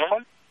league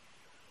minimum?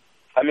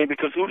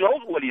 Because who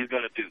knows what he's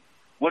going to do?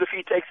 What if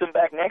he takes him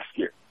back next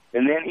year,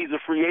 and then he's a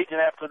free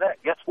agent after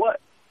that? Guess what?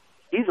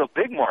 He's a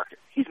big market.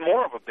 He's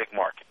more of a big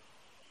market.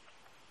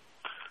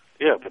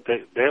 Yeah, but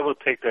they will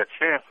take that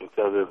chance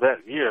because if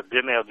that year,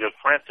 then they'll just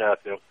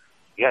franchise him,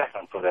 get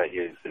him for that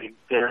year. See?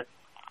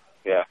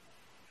 Yeah.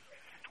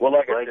 Well,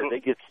 like I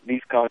said,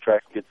 these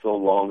contracts get so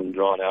long and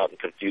drawn out and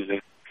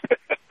confusing.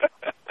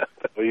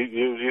 Well,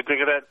 you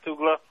think of that too,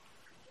 Glove?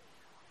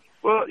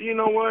 Well, you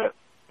know what?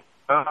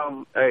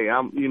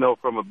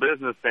 From a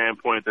business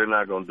standpoint, they're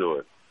not going to do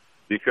it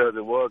because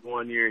it was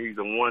 1 year. He's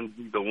a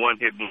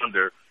one-hit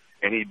wonder,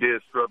 and he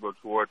did struggle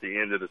toward the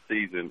end of the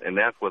season, and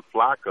that's what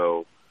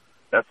Flacco.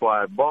 That's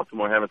why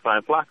Baltimore haven't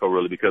signed Flacco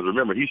really because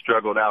remember he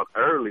struggled out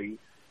early.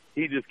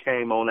 He just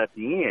came on at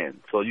the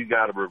end, so you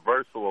got a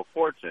reversal of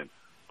fortune.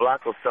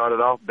 Flacco started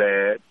off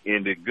bad,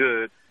 ended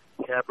good.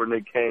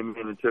 Kaepernick came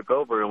in and took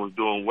over and was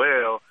doing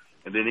well.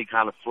 And then he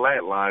kind of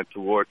flatlined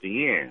toward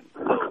the end.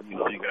 So, you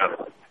got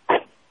to...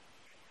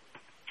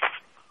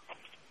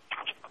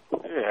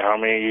 Yeah,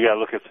 you got to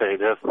look and say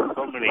there's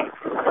so many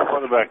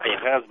quarterbacks that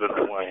has been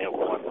the one-hit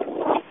wonder.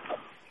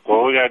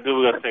 What we got to do,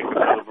 we got to take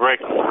another break.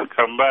 And when we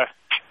come back,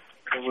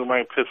 I think we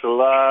might piss a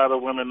lot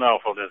of women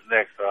off on this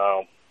next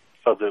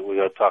subject we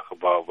got to talk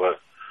about. But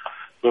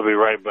we'll be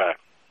right back.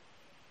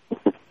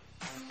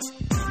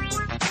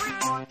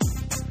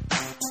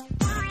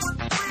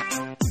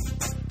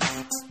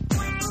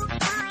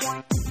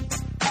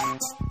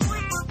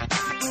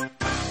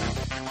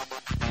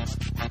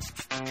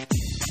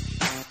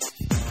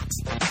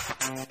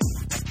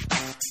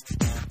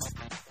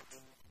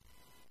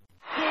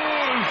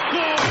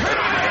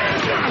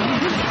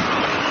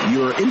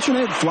 Your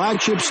internet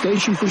flagship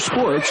station for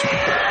sports.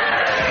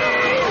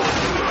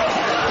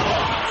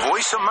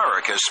 Voice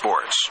America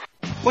Sports.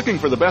 Looking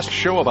for the best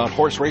show about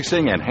horse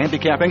racing and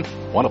handicapping?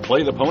 Want to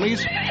play the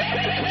ponies?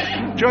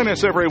 Join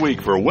us every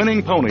week for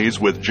Winning Ponies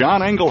with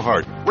John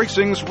Englehart,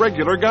 racing's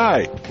regular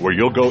guy, where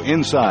you'll go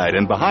inside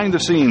and behind the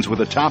scenes with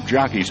the top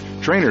jockeys,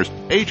 trainers,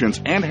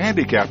 agents, and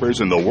handicappers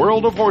in the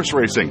world of horse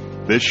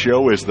racing. This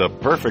show is the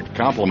perfect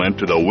complement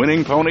to the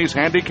Winning Ponies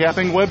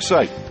handicapping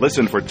website.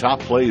 Listen for top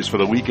plays for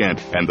the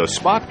weekend and the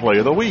spot play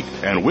of the week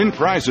and win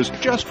prizes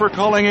just for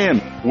calling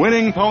in.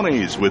 Winning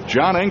Ponies with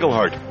John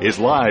Englehart is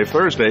live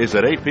Thursdays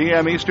at 8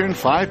 p.m. Eastern,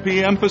 5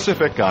 p.m.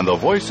 Pacific on the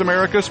Voice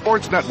America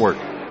Sports Network.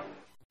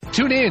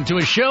 Tune in to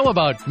a show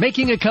about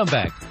making a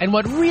comeback and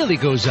what really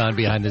goes on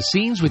behind the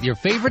scenes with your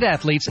favorite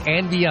athletes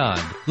and beyond.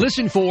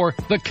 Listen for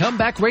The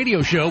Comeback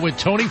Radio Show with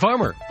Tony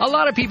Farmer. A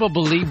lot of people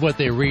believe what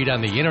they read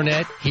on the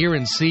internet, hear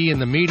and see in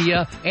the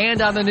media,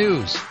 and on the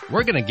news.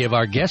 We're going to give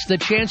our guests the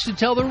chance to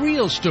tell the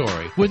real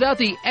story without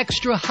the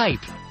extra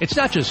hype. It's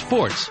not just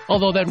sports,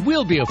 although that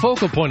will be a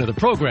focal point of the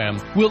program.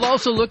 We'll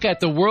also look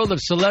at the world of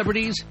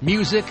celebrities,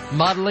 music,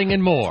 modeling,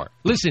 and more.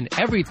 Listen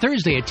every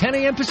Thursday at 10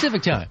 a.m.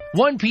 Pacific Time,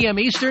 1 p.m.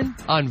 Eastern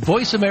on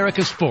Voice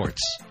America Sports.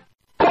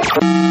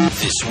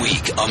 This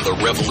week on The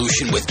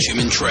Revolution with Jim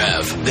and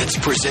Trav, that's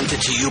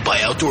presented to you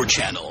by Outdoor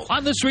Channel.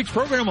 On this week's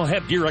program, we'll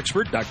have deer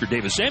expert Dr.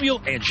 David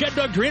Samuel and shed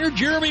dog trainer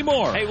Jeremy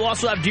Moore. Hey, we'll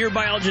also have deer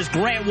biologist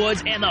Grant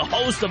Woods and the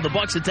host of the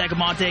Bucks at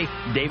Tecumate,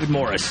 David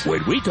Morris.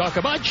 When we talk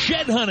about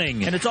shed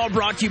hunting. And it's all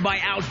brought to you by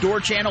Outdoor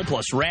Channel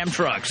plus Ram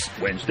Trucks.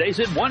 Wednesdays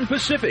at 1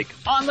 Pacific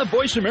on the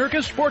Voice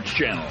America Sports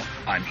Channel.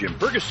 I'm Jim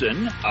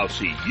Ferguson. I'll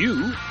see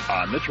you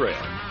on the trail.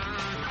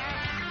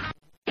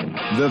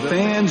 The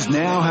fans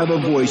now have a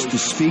voice to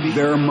speak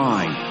their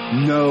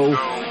mind. No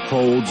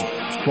holds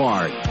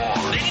barred.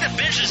 They need to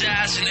bench his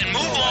ass and move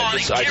on.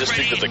 I just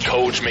think that the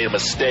coach made a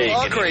mistake.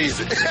 All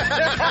crazy.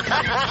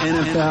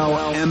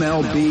 NFL,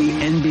 MLB,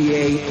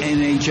 NBA,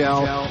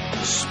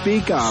 NHL.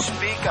 Speak up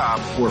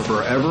or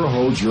forever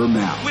hold your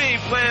mouth. We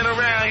ain't playing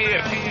around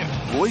here.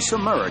 Voice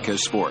America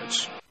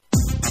Sports.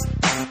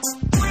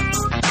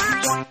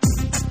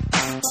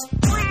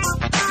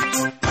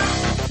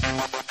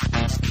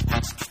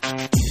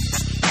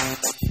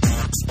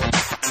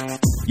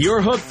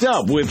 You're hooked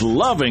up with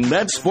Loving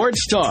That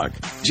Sports Talk.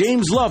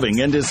 James Loving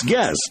and his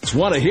guests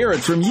want to hear it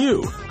from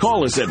you.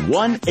 Call us at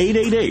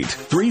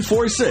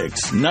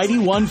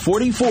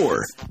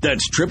 1-888-346-9144.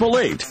 That's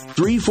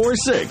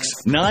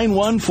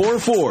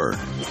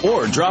 888-346-9144.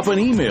 Or drop an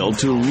email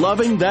to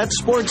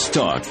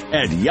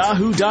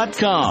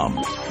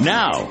lovingthatsportstalk@yahoo.com.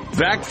 Now,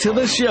 back to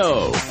the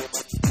show.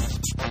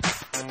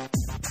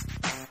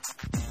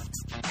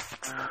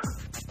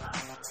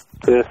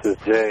 This is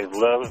James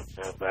Loving,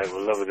 back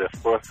with Loving That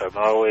Sports. I'm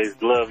always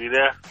love you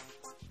there.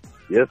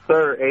 Yes,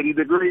 sir. 80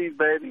 degrees,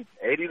 baby.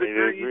 80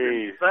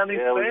 degrees. Sunny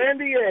San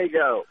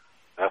Diego.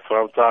 That's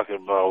what I'm talking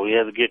about. We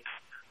had to get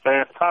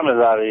Clarence Thomas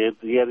out of here.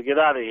 He had to get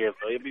out of here,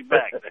 so he'll be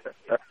back.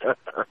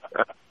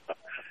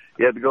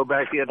 You had to go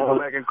back. He had to go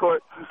back in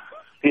court.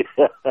 Yeah,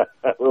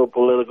 a little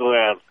political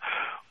ass.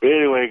 But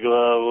anyway,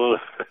 we'll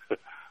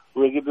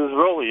get this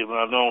rolling.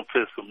 I don't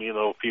piss some,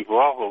 people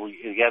off, but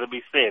it got to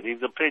be said.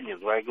 These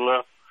opinions, right,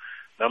 Glove?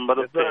 Nothing but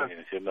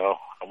opinions, I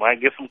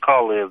might get some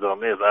call-ins on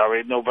this. I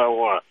already know about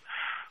one.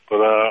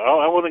 But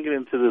I want to get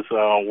into this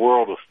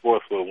world of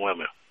sports with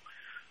women.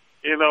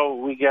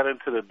 We got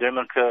into the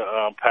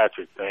Danica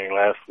Patrick thing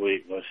last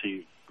week when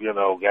she,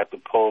 got the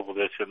pole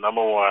position.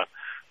 Number one,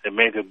 they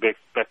made a big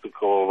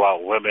spectacle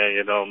about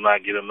women,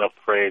 not getting enough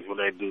praise when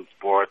they do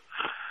sports.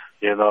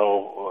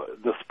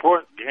 The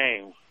sport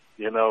game,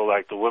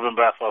 like the women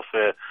basketball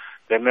said,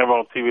 they're never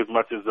on TV as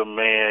much as the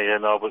men,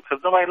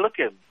 because nobody look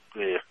at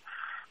it.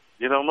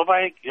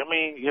 Nobody,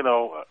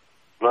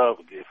 well,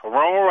 if I'm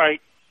wrong or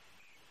right,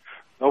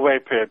 nobody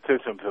pay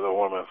attention to the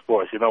women's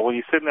sports. When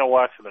you're sitting there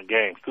watching the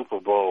game, Super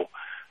Bowl,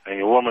 and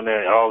your woman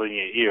there all in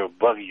your ear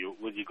bugging you,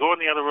 would you go in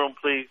the other room,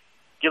 please?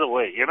 Get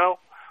away,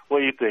 What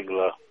do you think,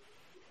 Love?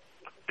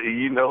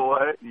 You know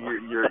what?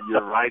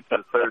 You're right to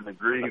a certain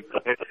degree.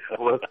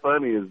 What's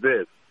funny is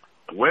this.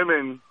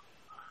 Women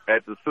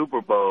at the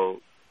Super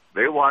Bowl,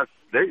 they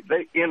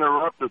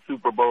interrupt the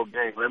Super Bowl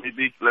game. Let me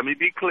be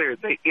clear.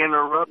 They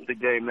interrupt the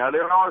game. Now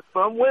there are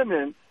some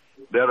women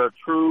that are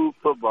true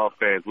football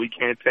fans. We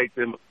can't take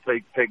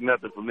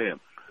nothing from them.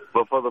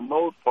 But for the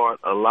most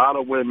part, a lot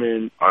of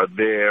women are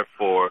there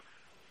for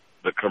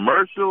the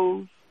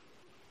commercials,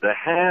 the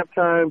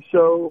halftime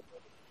show,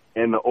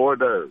 and the hors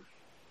d'oeuvres.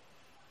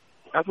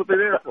 That's what they're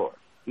there for.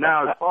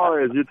 Now, as far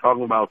as you're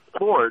talking about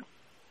sports,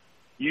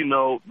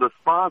 the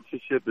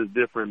sponsorship is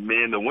different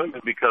men to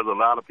women because a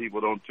lot of people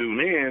don't tune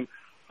in.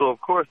 So, of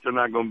course, they're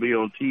not going to be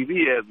on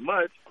TV as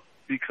much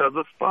because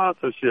of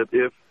sponsorship.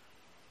 If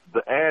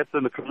the ads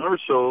and the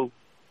commercials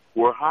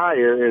were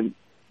higher and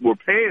were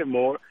paying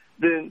more,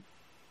 then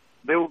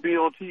they will be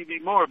on TV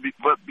more.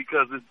 But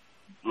because it's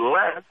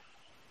less,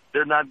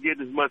 they're not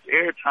getting as much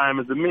airtime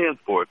as the men's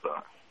sports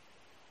are.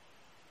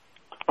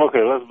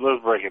 Okay, let's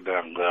break it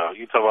down.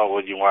 You talk about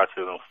when you watch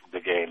the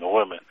game, the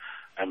women,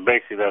 and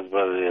basically that's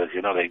what it is.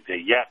 They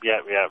yap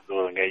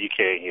during the game. You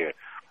can't hear it.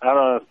 I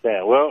don't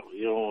understand. Well,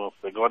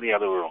 they go in the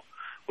other room.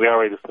 We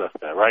already discussed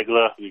that, right,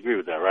 Glove? You agree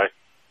with that, right?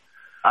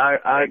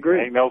 I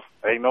agree. Ain't no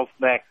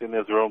snacks in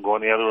this room. Go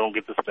in the other room,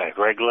 get the snacks,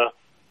 right, Glove?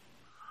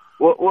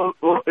 Well,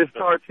 it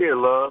starts here,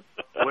 Love.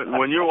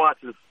 When you're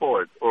watching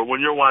sports or when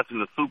you're watching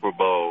the Super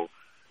Bowl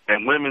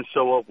and women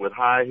show up with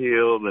high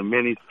heels and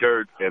mini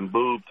skirts and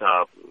boob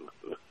tops,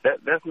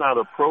 that's not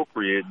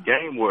appropriate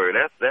game wear.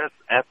 That's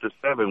after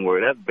 7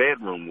 wear. That's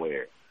bedroom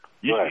wear.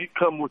 You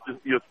come with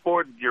your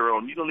sports gear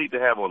on. You don't need to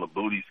have on a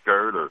booty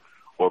skirt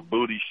or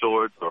booty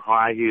shorts or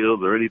high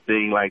heels or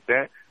anything like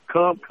that.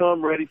 Come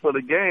ready for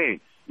the game.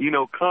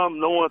 Come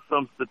knowing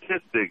some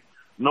statistics,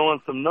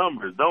 knowing some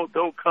numbers.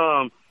 Don't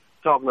come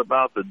talking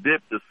about the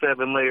dip, the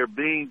 7-layer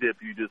bean dip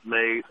you just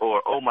made,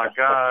 or oh my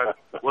God,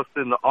 what's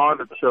in the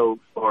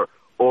artichokes, or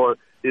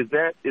is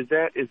that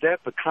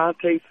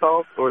picante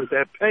sauce, or is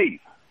that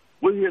paste?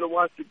 We're here to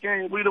watch the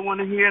game. We don't want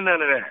to hear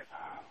none of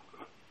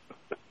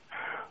that.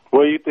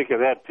 What do you think of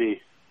that,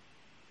 P?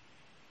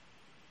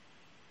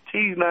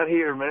 T's not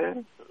here,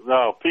 man.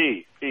 No,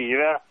 P, you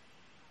there?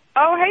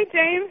 Oh, hey,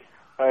 James.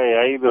 Hey,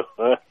 how you doing?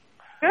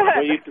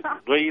 Good.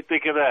 What do you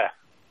think of that?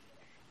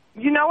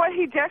 You know what?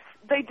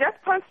 They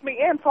just punched me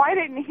in, so I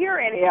didn't hear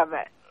any of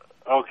it.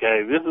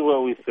 Okay, this is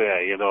what we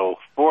say. You know,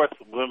 sports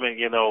women.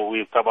 You know,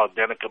 we talk about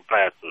Danica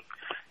Patrick.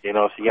 You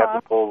know, she got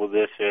the pole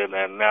position,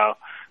 and now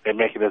they're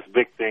making this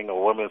big thing of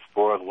women's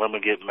sports.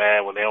 Women get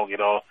mad when they don't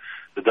get on.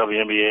 The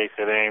WNBA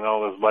said they ain't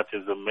on as much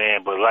as the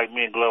man. But like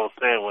me and Glenn was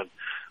saying, when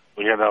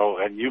you know,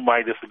 and you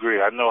might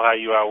disagree. I know how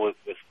you are with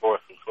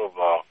sports and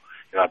football.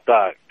 And I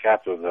thought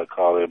Catherine was going to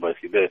call in, but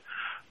she did.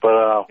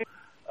 But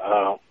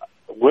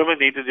women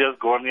need to just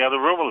go in the other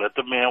room and let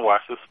the men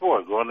watch the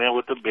sport. Go in there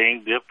with the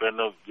bean dip and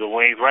the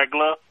wings, right,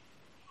 Glove?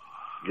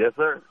 Yes,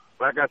 sir.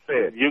 Like I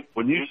said,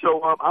 when you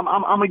show up, I'm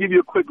going to give you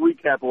a quick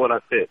recap of what I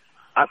said.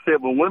 I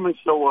said when women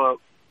show up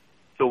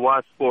to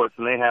watch sports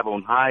and they have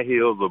on high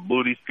heels or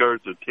booty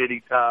skirts or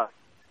titty tops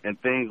and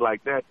things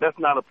like that, that's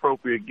not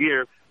appropriate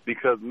gear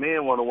because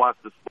men want to watch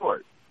the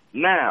sport.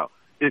 Now,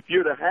 if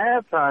you're the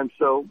halftime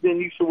show, then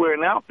you should wear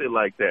an outfit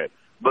like that.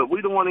 But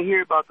we don't want to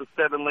hear about the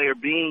 7-layer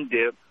bean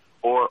dip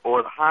or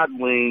the hot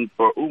wings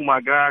or, oh,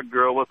 my God,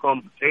 girl, what's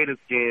on the potato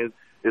skins?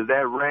 Is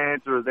that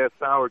ranch or is that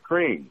sour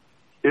cream?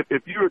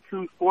 If you're a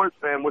true sports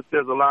fan, which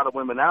there's a lot of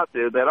women out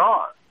there that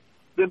are,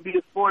 then be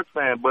a sports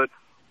fan. But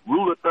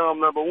rule of thumb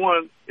number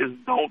one is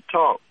don't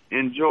talk.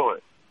 Enjoy.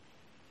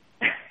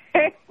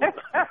 Okay.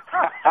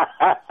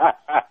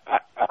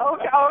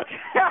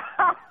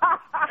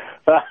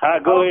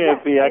 Go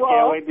ahead, P. I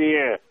can't wait to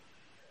hear.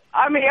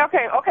 I mean,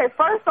 okay.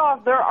 First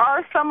off, there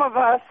are some of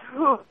us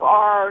who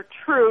are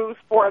true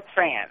sports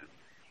fans.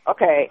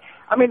 Okay.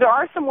 I mean, there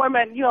are some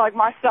women, you know, like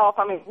myself.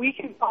 I mean, we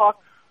can talk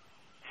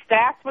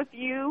stats with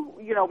you.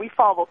 You know, we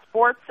follow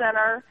Sports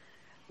Center.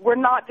 We're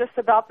not just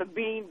about the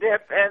bean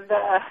dip and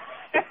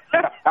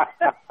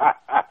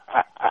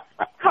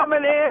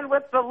coming in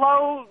with the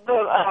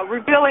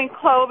revealing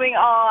clothing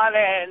on.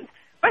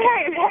 But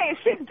hey, if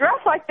she's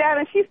dressed like that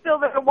and she's still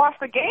there to watch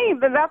the game,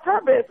 then that's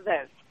her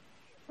business.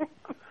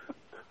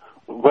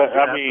 But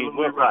I mean,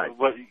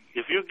 but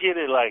if you get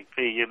it like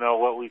P, you know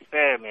what we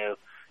saying is,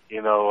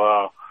 you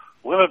know,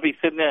 women be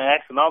sitting there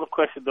asking all the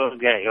questions during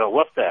the game. You know,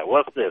 what's that?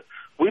 What's this?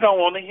 We don't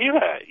want to hear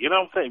that. You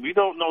know what I'm saying? If you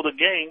don't know the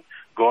game,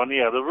 go in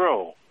the other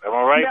room. Am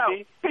I right, P?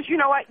 No, because you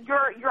know what?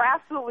 You're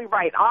absolutely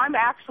right. I'm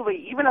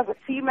actually, even as a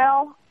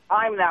female,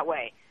 I'm that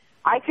way.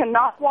 I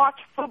cannot watch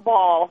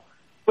football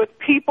with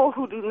people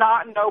who do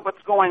not know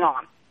what's going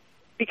on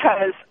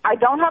because I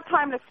don't have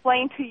time to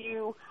explain to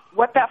you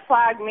what that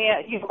flag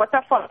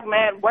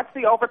meant, what's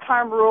the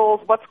overtime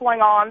rules, what's going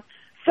on.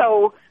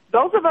 So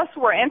those of us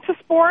who are into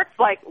sports,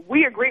 like,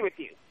 we agree with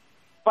you.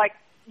 Like,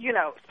 you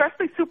know,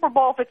 especially Super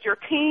Bowl, if it's your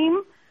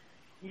team,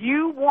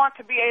 you want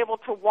to be able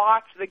to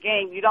watch the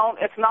game.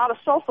 It's not a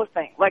social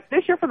thing. Like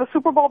this year for the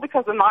Super Bowl,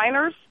 because the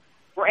Niners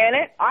were in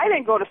it, I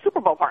didn't go to Super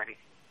Bowl parties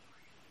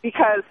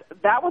because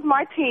that was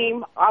my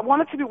team. I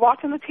wanted to be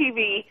watching the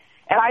TV,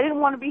 and I didn't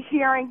want to be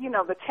hearing, you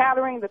know, the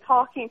chattering, the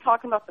talking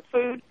about the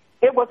food.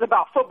 It was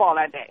about football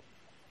that day.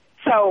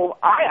 So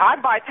I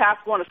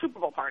bypassed going to Super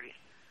Bowl parties.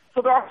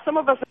 So there are some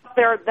of us out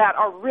there that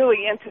are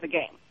really into the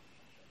game.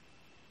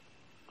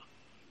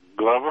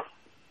 Glover?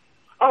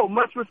 Oh,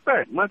 much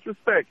respect.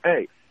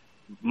 Hey,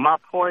 my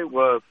point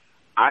was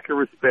I can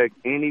respect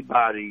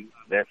anybody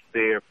that's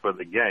there for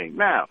the game.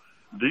 Now,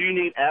 do you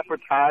need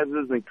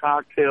appetizers and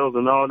cocktails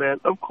and all that?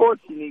 Of course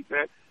you need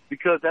that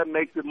because that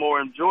makes it more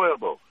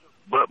enjoyable.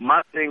 But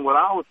my thing, what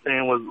I was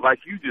saying was, like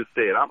you just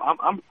said,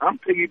 I'm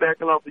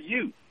piggybacking off of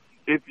you.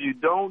 If you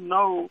don't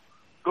know,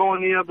 go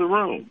in the other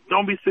room.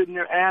 Don't be sitting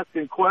there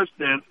asking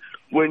questions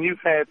when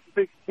you've had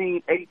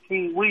 16,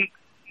 18 weeks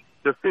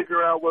to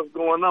figure out what's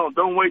going on.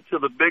 Don't wait till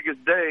the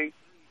biggest day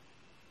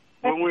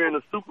when we're in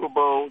the Super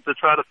Bowl to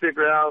try to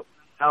figure out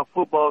how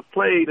football's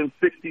played in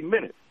 60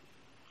 minutes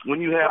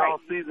when you had all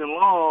season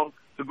long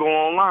to go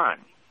online.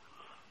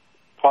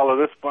 Paula,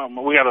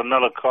 we got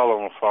another caller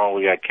on the phone.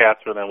 We got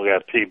Catherine and we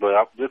got P.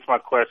 But this is my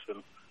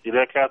question. You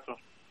there, Catherine?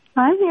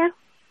 I'm here.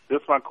 This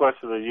is my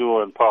question to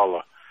you and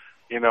Paula.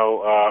 You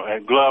know,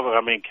 and Glover,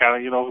 I mean, kind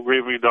of, you know,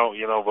 agree or don't,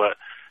 you know, but,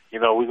 you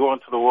know, we go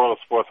into the world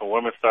of sports and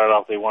women started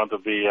off, they wanted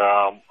to be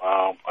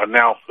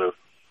announcers.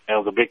 And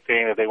it was a big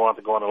thing that they wanted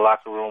to go in the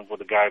locker room with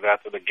the guys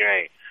after the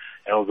game.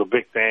 And it was a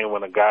big thing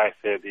when a guy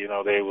said, you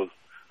know, they was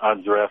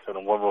undressed and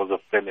the woman was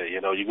offended.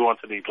 You know, you go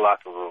into these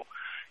locker rooms.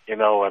 You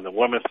know, and the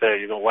women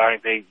say, you know, why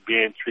aren't they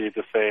being treated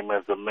the same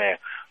as the man?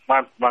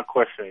 My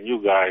question to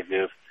you guys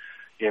is,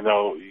 you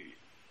know,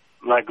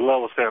 like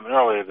Glover was saying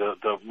earlier,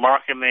 the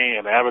marketing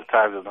and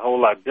advertising is a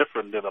whole lot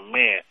different than a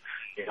man.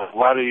 You know,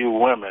 why do you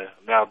women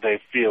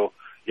nowadays feel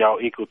y'all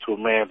equal to a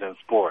man in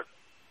sport?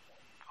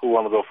 Who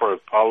want to go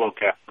first, Paulo or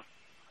Catherine?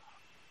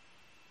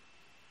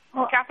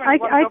 Well, Catherine, you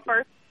want to go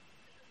first?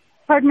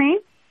 Pardon me?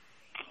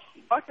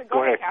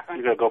 Go ahead, Catherine.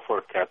 You got to go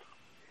first, Catherine.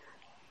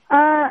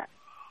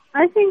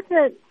 I think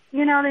that, the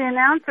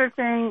announcer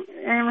thing,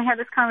 and we had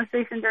this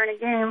conversation during a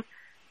game,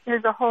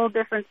 is a whole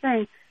different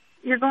thing.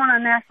 You're going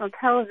on national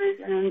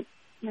television,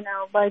 and,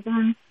 by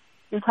then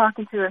you're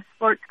talking to a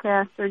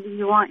sportscaster. Do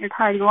you want your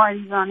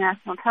tighty-whities on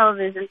national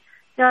television?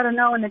 You ought to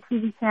know when the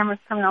TV cameras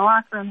come in the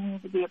locker room, they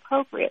need to be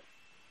appropriate.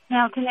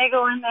 Now, can they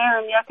go in there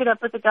and yuck it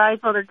up with the guys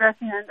while they're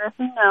dressing and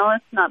undressing? No,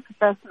 it's not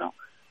professional.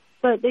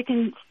 But they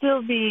can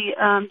still be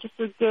just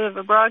as good of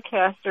a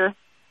broadcaster,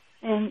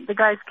 and the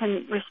guys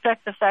can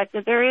respect the fact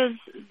that there is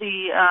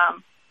the,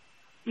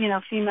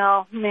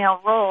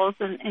 female-male roles,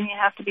 and you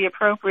have to be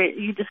appropriate.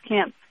 You just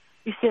can't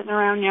be sitting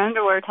around in your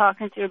underwear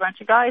talking to a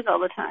bunch of guys all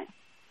the time.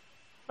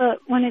 But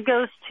when it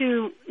goes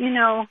to,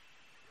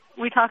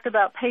 we talked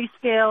about pay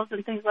scales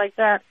and things like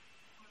that.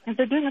 If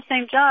they're doing the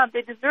same job,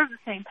 they deserve the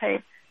same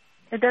pay.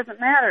 It doesn't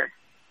matter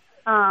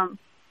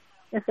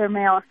if they're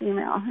male or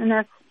female. And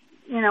that's,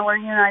 where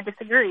you and I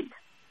disagreed.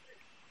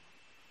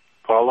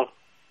 Paula?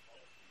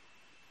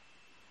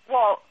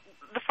 Well,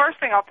 the first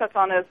thing I'll touch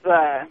on is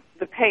the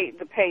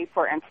pay,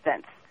 for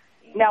instance.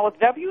 Now, with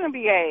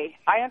WNBA,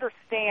 I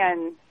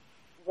understand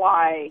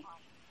why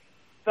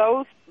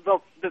those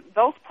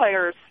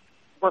players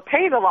were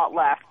paid a lot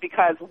less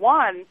because,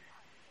 one,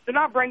 they're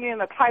not bringing in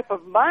the type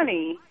of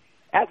money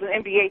as an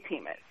NBA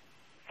team is.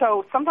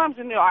 So sometimes,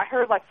 I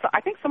heard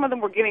I think some of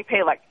them were getting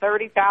paid like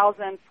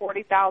 $30,000,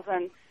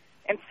 $40,000,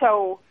 and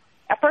so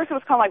at first it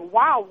was kind of like,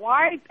 wow,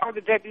 why are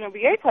the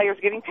WNBA players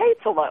getting paid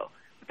so low?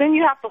 But then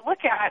you have to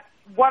look at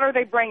what are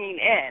they bringing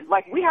in.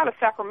 Like we had a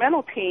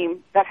Sacramento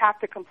team that had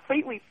to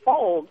completely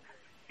fold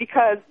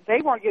because they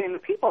weren't getting the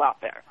people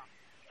out there.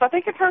 So I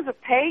think in terms of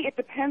pay, it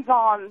depends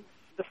on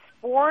the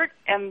sport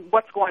and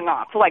what's going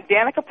on. So like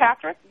Danica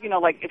Patrick,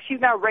 if she's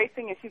now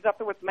racing and she's up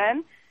there with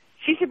men,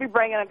 she should be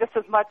bringing in just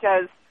as much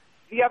as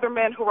the other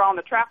men who are on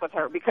the track with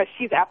her because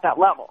she's at that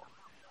level.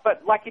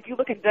 But like if you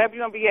look at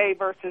WNBA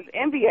versus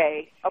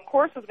NBA, of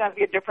course there's going to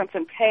be a difference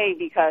in pay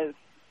because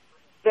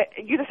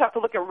you just have to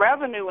look at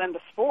revenue in the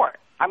sport.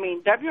 I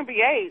mean,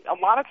 WNBA, a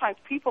lot of times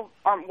people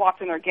aren't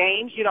watching their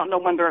games. You don't know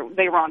when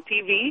they were on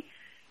TV.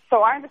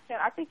 So I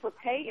understand. I think for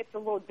pay, it's a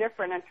little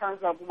different in terms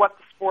of what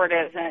the sport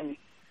is and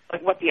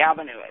like what the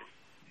avenue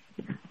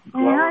is.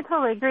 Yeah, I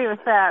totally agree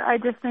with that. I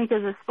just think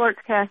as a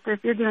sportscaster,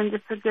 if you're doing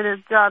just as good a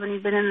job and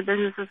you've been in the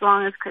business as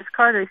long as Chris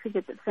Carter, you should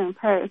get the same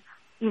pay,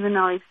 even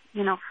though he's,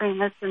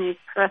 famous and he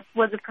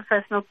was a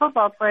professional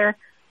football player.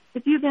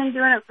 If you've been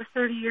doing it for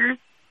 30 years,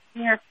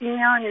 and you're a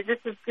female and you're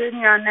just as good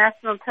and you're on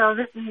national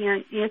television, you're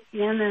on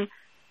ESPN, then,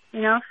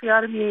 she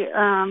ought to be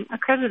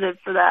accredited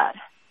for that.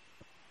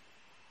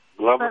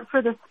 But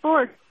for the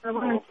sports, the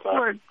women's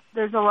sports,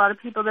 there's a lot of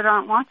people that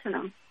aren't watching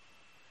them.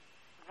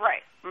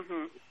 Right.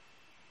 Mm-hmm.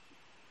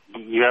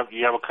 You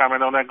have a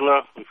comment on that,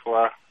 Glove?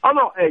 Before I... Oh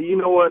no! Hey, you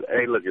know what?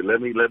 Hey, look,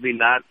 let me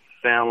not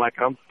sound like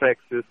I'm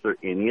sexist or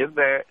any of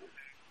that.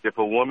 If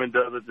a woman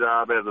does a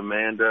job as a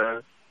man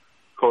does,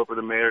 corporate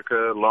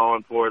America, law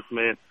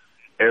enforcement,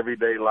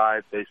 everyday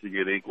life, they should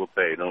get equal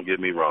pay. Don't get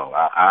me wrong.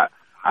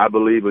 I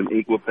believe in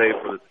equal pay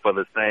for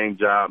the same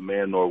job,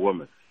 man or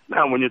woman.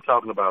 Now, when you're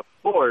talking about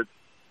sports,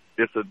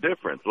 it's a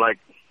difference. Like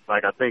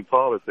I think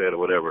Paula said or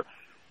whatever.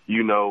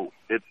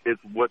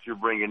 It's what you're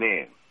bringing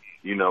in.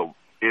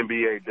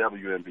 NBA,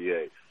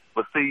 WNBA.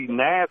 But see,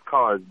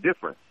 NASCAR is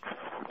different.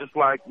 Just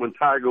like when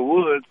Tiger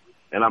Woods,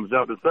 and I'm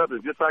jumping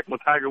subject, just like when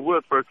Tiger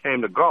Woods first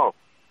came to golf,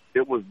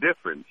 it was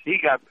different. He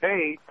got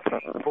paid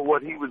for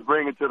what he was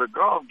bringing to the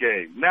golf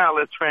game. Now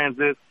let's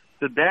transit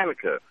to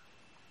Danica.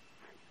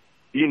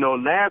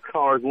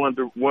 NASCAR is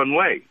one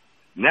way.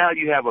 Now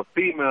you have a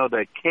female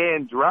that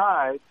can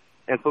drive,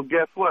 and so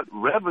guess what?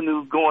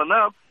 Revenue's going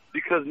up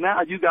because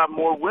now you got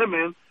more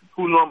women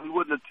who normally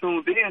wouldn't have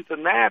tuned in to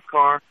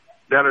NASCAR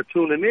that are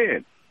tuning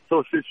in.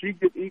 So should she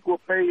get equal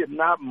pay, if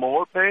not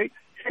more pay?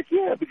 Heck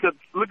yeah, because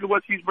look at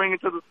what she's bringing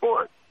to the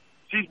sport.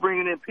 She's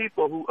bringing in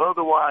people who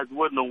otherwise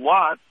wouldn't have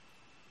watched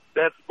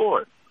that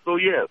sport. So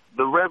yes,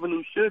 the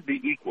revenue should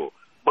be equal,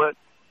 but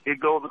it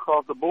goes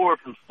across the board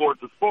from sport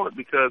to sport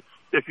because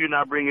if you're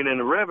not bringing in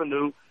the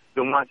revenue,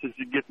 then why should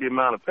you get the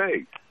amount of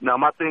pay? Now,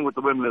 my thing with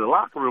the women in the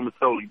locker room is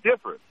totally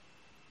different.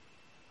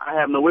 I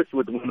have no issue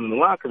with the women in the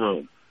locker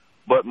room,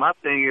 but my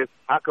thing is,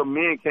 how come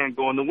men can't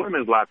go in the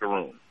women's locker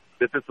room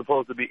if it's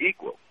supposed to be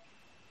equal?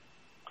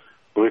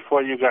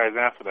 Before you guys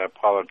answer that,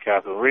 Paula and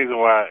Catherine, the reason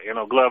why,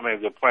 Glove made a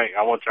good point,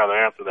 I want y'all to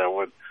answer that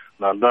when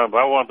I'm done, but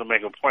I wanted to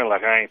make a point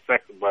like I ain't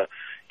sexist, but,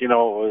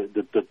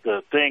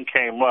 the thing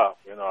came up,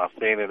 I've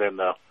seen it in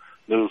the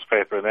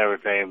newspaper and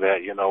everything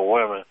that,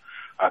 women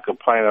are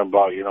complaining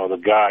about, the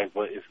guys,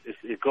 but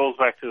it goes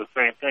back to the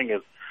same thing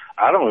as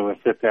I don't even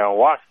sit there and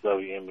watch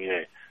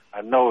WNBA.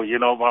 I know,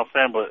 what I'm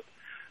saying, but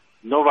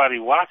nobody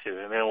watches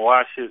it, and then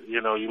watch it,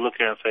 you look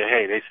at it and say,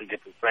 hey, they should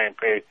get the same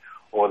pay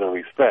or the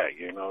respect,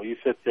 You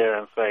sit there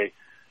and say,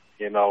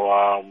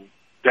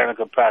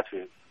 Danica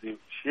Patrick,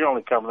 she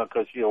only coming up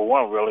because she a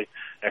one, really,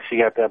 and she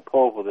got that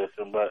pole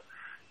position, but,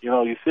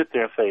 you sit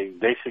there and say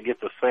they should get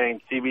the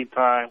same TV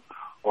time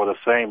or the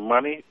same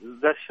money,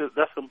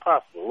 that's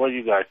impossible. What do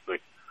you guys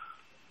think?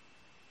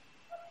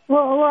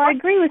 Well, I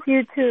agree with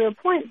you to a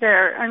point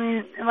there. I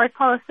mean, like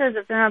Paula says,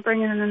 if they're not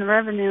bringing in the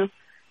revenue,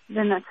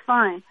 then that's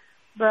fine.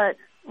 But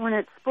when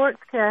it's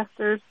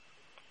sportscasters,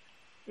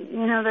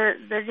 you know,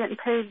 they're getting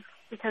paid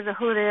because of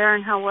who they are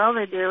and how well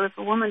they do. If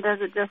a woman does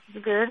it just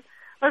as good,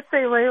 let's say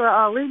Layla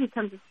Ali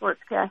becomes a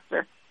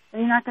sportscaster, are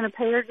you not going to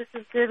pay her just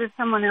as good as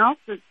someone else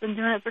that's been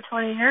doing it for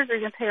 20 years, or are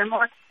you going to pay her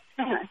more?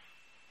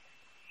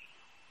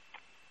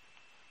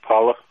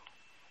 Paula?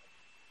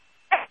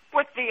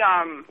 With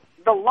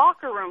the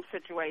locker room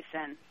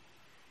situation,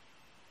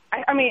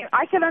 I mean,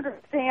 I can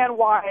understand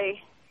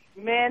why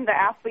men, the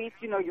athletes,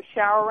 you know, you're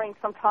showering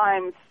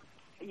sometimes,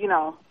 you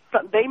know,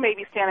 they may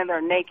be standing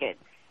there naked.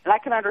 And I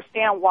can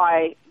understand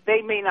why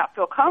they may not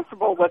feel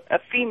comfortable with a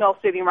female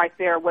sitting right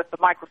there with the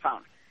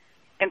microphone.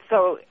 And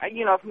so,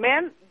 you know, if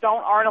men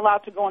aren't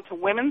allowed to go into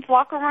women's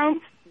locker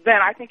rooms,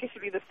 then I think it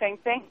should be the same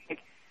thing. Like,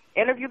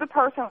 interview the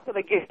person until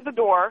they get to the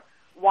door,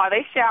 while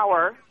they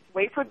shower,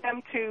 wait for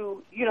them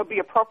to, you know, be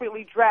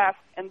appropriately dressed,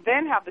 and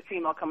then have the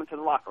female come into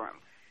the locker room.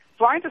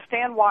 So I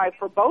understand why,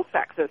 for both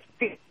sexes,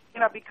 they may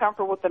not be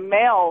comfortable with the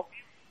male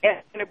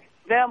and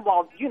them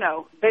while, you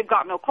know, they've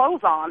got no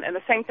clothes on, and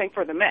the same thing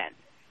for the men.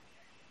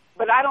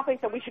 But I don't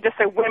think that we should just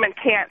say women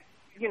can't,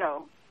 you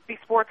know, be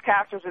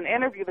sportscasters and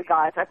interview the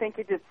guys. I think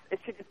it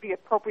should just be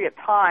appropriate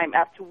time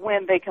as to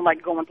when they can,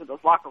 like, go into those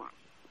locker rooms.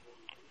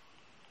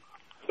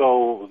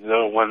 So, you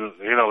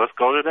know, let's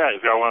go to that.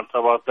 If y'all want to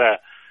talk about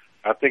that,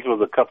 I think it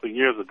was a couple of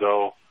years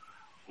ago,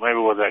 maybe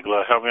it was that,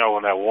 help me out,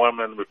 when that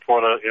woman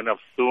reporter ended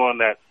up suing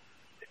that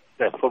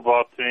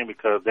football team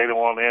because they didn't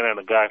want to enter, and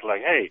the guy's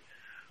like, hey,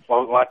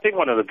 well, I think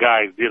one of the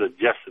guys did a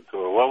gesture to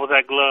her. What was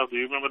that, Glove? Do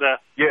you remember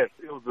that? Yes,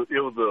 it was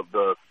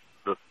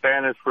the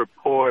Spanish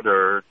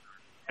reporter,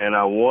 and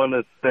I want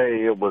to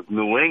say it was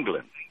New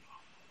England,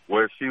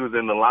 where she was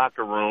in the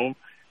locker room,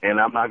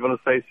 and I'm not going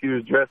to say she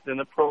was dressed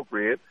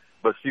inappropriate,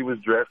 but she was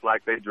dressed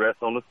like they dress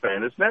on the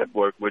Spanish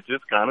network, which is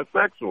kind of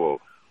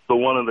sexual. So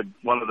one of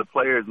the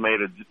players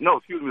it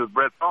was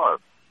Brett Favre,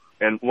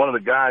 and one of the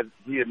guys,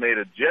 he had made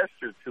a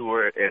gesture to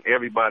her, and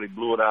everybody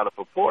blew it out of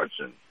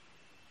proportion.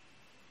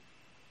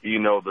 You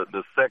know,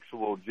 the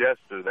sexual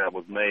gesture that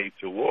was made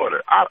toward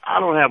her. I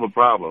don't have a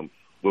problem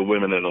with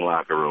women in the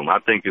locker room. I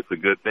think it's a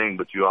good thing,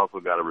 but you also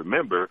got to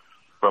remember,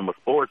 from a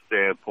sports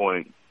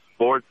standpoint,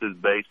 sports is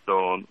based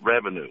on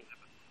revenue.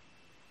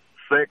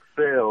 Sex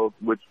sells,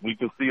 which we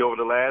can see over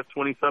the last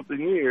 20-something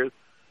years.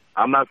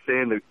 I'm not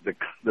saying that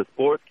the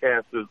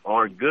sportscasters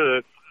aren't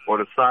good or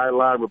the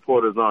sideline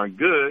reporters aren't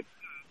good,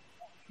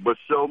 but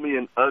show me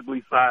an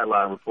ugly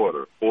sideline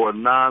reporter or a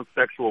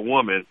non-sexual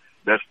woman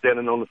that's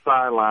standing on the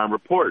sideline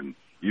reporting.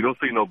 You don't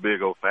see no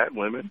big old fat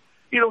women.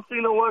 You don't see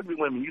no ugly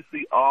women. You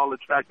see all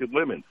attractive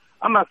women.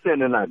 I'm not saying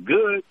they're not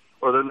good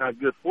or they're not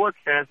good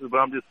sportscasters, but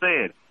I'm just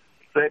saying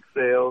sex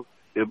sells,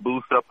 it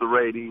boosts up the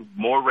ratings.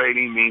 More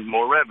rating means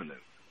more revenue.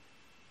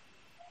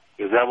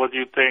 Is that what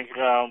you think?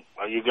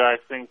 You guys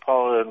think,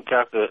 Paula and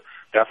Kathy,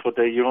 that's what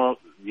they're using,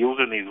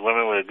 these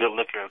women with a good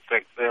looking and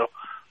sex sale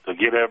to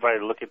get everybody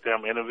to look at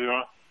them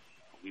interviewing?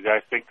 You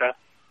guys think that?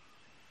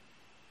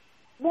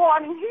 Well, I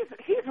mean,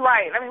 he's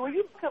right. I mean, when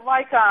you look at,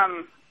 like,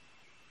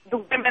 the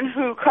women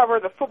who cover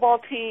the football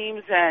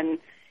teams and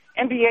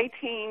NBA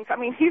teams, I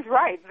mean, he's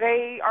right.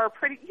 They are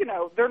pretty, you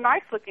know, they're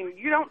nice looking.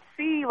 You don't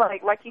see,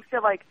 like he said,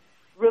 like,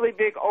 really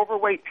big,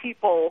 overweight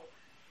people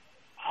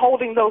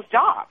holding those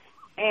jobs.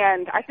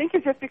 And I think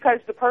it's just because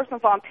the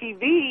person's on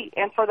TV,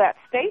 and for that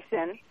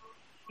station,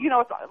 you know,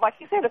 it's, like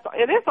you said,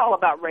 it is all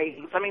about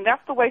ratings. I mean,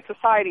 that's the way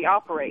society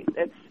operates.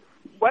 It's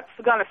what's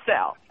going to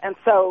sell. And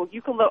so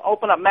you can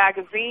open up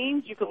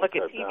magazines, you can look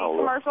at TV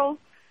commercials,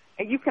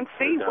 and you can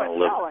see what's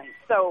selling.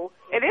 So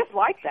it is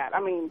like that.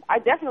 I mean, I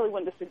definitely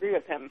wouldn't disagree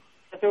with him.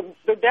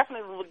 They're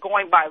definitely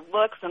going by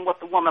looks and what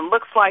the woman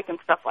looks like and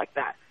stuff like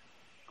that.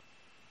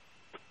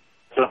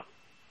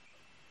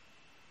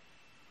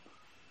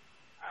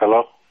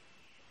 Hello?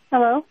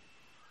 Hello?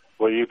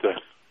 What do you think?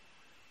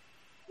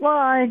 Well,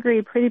 I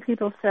agree. Pretty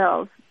people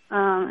sells,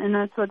 and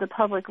that's what the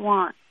public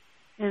want.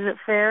 Is it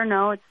fair?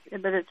 No,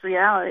 but it's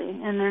reality,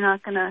 and they're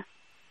not going to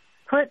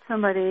put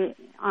somebody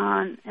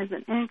on as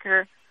an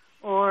anchor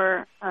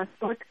or a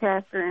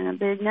sportscaster in a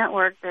big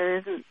network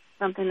that isn't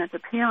something that's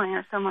appealing,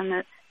 or someone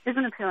that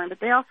isn't appealing. But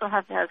they also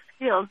have to have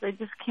skills. They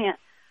just can't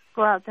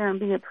go out there and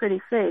be a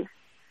pretty face.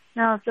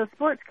 Now, if the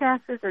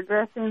sportscasters are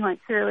dressing like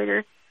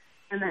cheerleaders,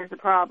 then there's a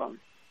problem.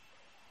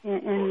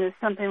 And there's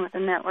something with the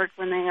network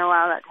when they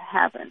allow that to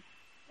happen.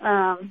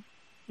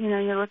 You know,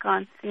 you look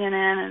on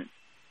CNN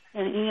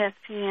and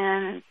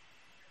ESPN and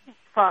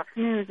Fox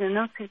News, and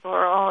those people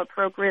are all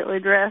appropriately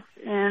dressed,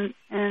 and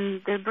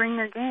they bring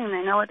their game.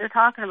 They know what they're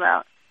talking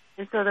about,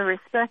 and so they're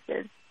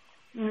respected.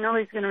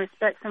 Nobody's going to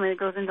respect somebody that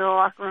goes into the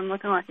locker room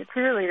looking like a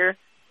cheerleader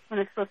when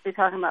they're supposed to be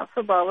talking about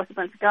football with a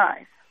bunch of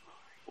guys.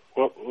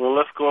 Well,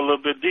 let's go a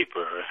little bit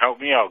deeper. Help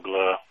me out,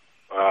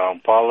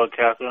 Glove. Paula,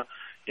 Catherine.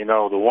 You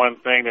know, the one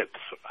thing that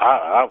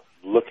I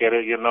look at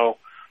it, you know,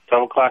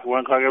 12 o'clock,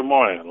 1 o'clock in the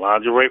morning,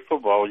 lingerie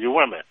football with your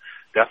women.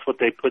 That's what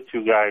they put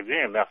you guys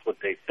in. That's what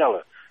they sell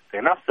it.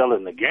 They're not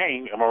selling the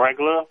game. Am I right,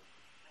 Glove?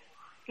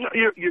 No,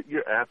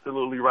 you're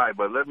absolutely right.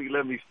 But let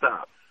me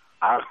stop.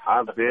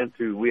 I've been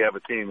to. We have a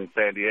team in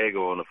San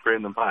Diego, and a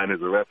friend of mine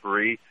is a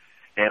referee,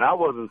 and I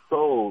wasn't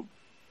sold.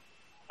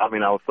 I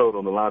mean, I was sold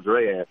on the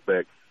lingerie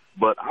aspect,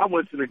 but I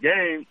went to the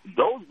game.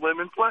 Those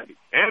women play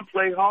and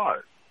play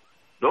hard.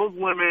 Those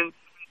women,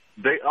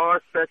 they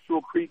are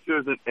sexual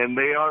creatures, and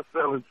they are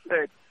selling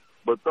sex.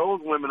 But those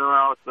women are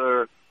out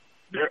there.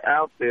 They're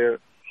out there,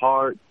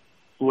 heart,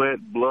 sweat,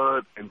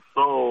 blood, and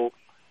soul,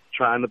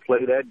 trying to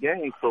play that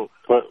game. So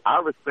I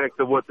respect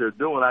what they're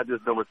doing. I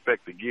just don't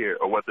respect the gear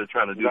or what they're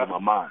trying to do to my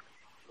mind.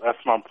 That's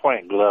my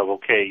point, Glove.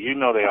 Okay, you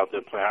know they're out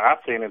there playing.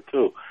 I've seen it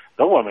too.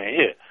 The women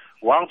hit.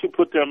 Why don't you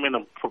put them in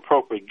the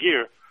appropriate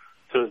gear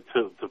to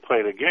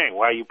play the game?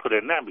 Why you put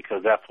in that?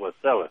 Because that's what's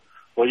selling.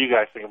 What do you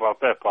guys think about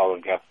that, Paul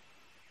and Kath?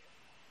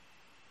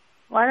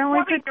 Why don't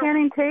we put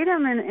Channing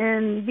Tatum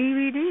in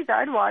DVDs?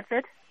 I'd watch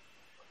it.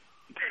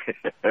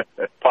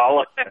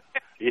 Paula?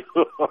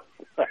 Well,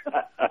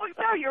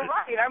 no, you're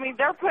right. I mean,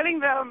 they're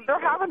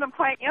having them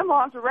playing in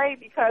lingerie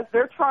because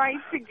they're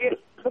trying to get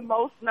the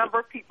most number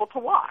of people to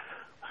watch.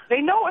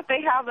 They know if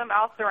they have them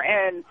out there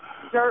in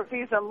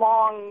jerseys and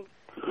long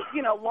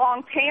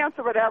pants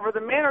or whatever, the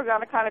men are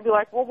going to kind of be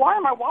like, well, why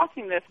am I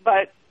watching this?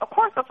 But, of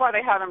course, that's why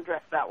they have them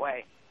dressed that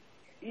way.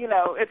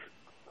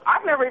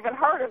 I've never even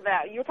heard of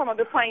that. You're talking about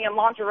they're playing in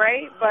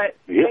lingerie, but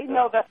they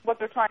know that's what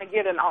they're trying to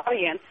get an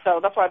audience, so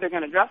that's why they're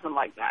going to dress them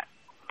like that.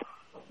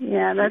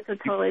 Yeah, that's a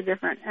totally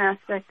different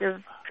aspect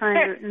of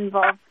trying to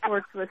involve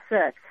sports with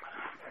sex.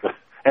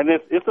 And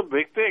it's a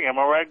big thing. Am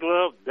I right,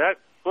 Glove? That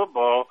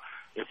football,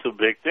 it's a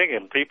big thing,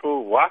 and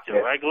people watch it,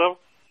 right, Glove?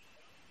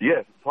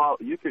 Yes, Paul.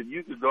 You could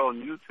go on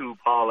YouTube,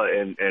 Paula,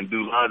 and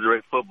do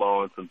lingerie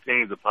football, and some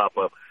teams will pop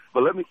up.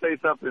 But let me say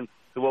something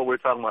to what we were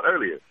talking about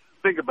earlier.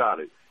 Think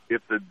about it.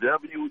 If the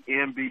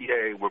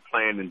WNBA were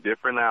playing in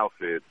different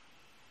outfits,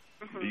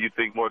 do you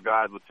think more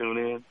guys would tune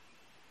in?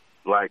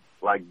 Like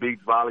beach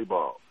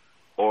volleyball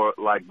or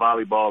like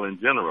volleyball in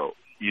general,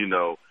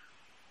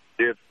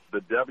 if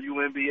the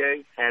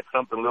WNBA had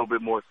something a little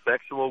bit more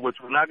sexual, which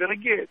we're not going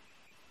to get,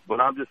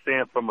 but I'm just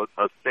saying from a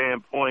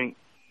standpoint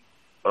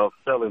of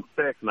selling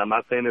sex, and I'm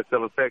not saying they're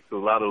selling sex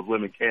because a lot of those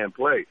women can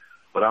play,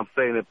 but I'm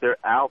saying if their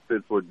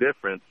outfits were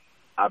different,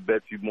 I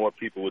bet you more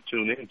people would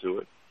tune into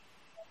it.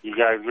 You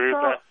guys agree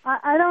with that?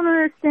 I don't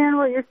understand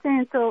what you're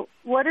saying. So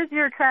what is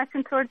your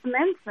attraction towards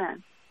men's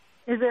then?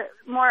 Is it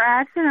more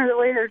action or the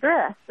way they're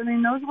dressed? I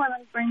mean, those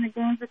women bring the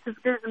game just as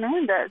good as a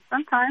man does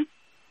sometimes.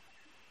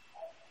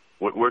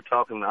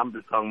 I'm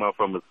just talking about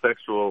from a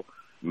sexual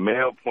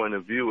male point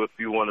of view. If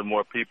you wanted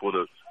more people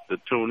to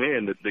tune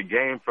in, the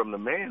game from the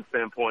man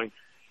standpoint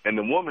and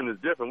the woman is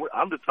different.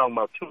 I'm just talking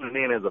about tuning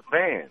in as a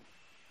fan.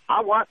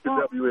 I watch the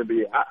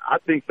WNBA. I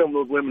think some of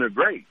those women are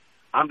great.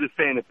 I'm just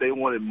saying if they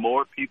wanted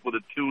more people to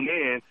tune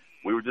in,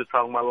 we were just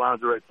talking about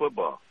lingerie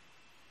football.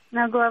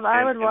 Now, Glove,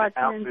 I would watch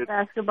men's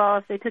basketball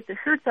if they took their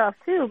shirts off,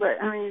 too, but,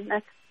 I mean,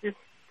 that's just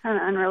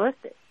kind of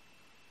unrealistic.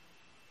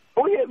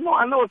 Oh, yeah, no,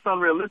 I know it's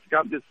unrealistic.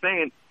 I'm just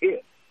saying if.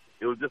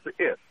 It was just an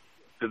if,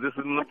 because this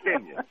is an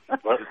opinion.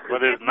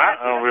 but it's not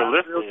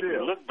unrealistic. If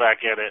you look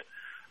back at it,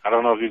 I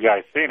don't know if you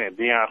guys seen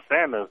it, Deion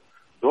Sanders'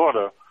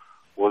 daughter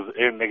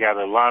they got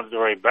a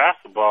lingerie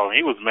basketball, and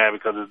he was mad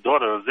because his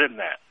daughter was in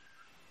that.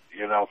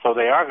 So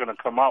they are going to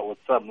come out with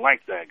something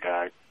like that,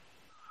 guys.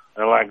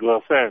 And like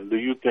Glove said, do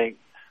you think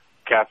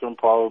Catherine,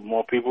 Paul,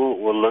 more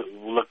people will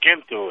look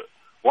into it,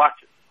 watch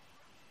it?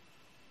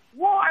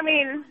 Well, I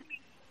mean,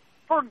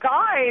 for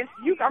guys,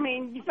 you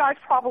guys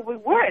probably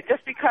would,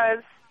 just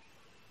because,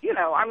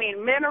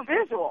 men are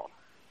visual.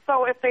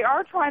 So if they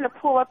are trying to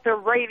pull up their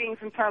ratings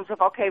in terms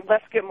of, okay,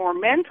 let's get more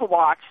men to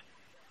watch,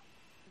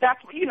 that's,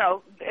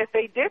 if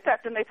they did that,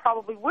 then they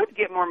probably would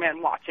get more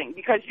men watching,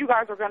 because you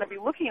guys are going to be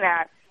looking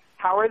at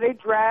how are they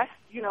dressed,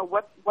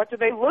 what do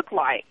they look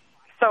like.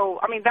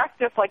 So, that's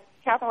just like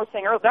Catherine was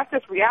saying earlier, that's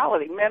just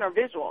reality. Men are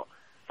visual.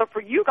 So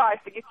for you guys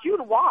to get you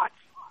to watch,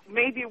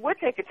 maybe it would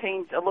take a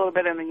change a little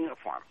bit in the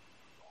uniform.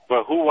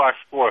 But who watch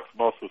sports,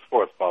 most of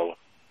sports, Paula?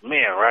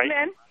 Men, right?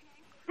 Men.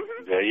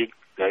 Mm-hmm.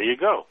 There you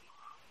go.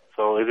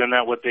 So isn't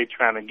that what they're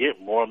trying to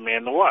get, more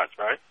men to watch,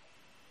 right?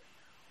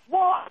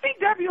 Well, I think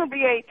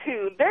WNBA,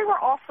 too, they were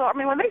also,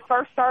 when they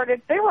first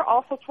started, they were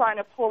also trying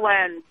to pull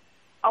in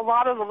a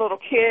lot of the little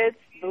kids,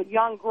 the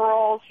young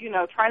girls,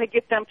 trying to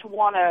get them to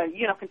want to,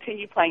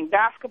 continue playing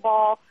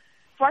basketball.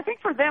 So I think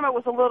for them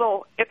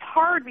it's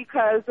hard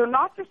because they're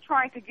not just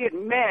trying to get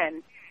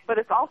men, but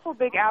it's also a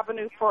big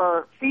avenue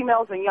for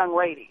females and young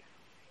ladies.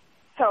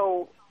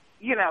 So,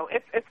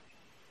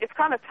 it's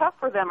kind of tough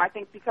for them, I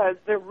think, because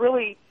they're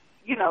really,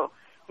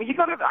 when you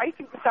go to I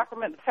think the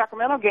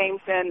Sacramento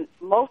games, and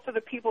most of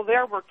the people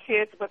there were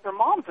kids with their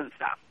moms and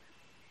stuff.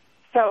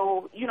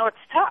 So, it's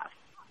tough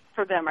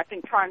for them, I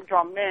think, trying to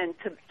draw men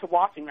to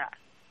watching that.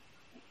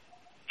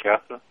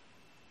 Catherine?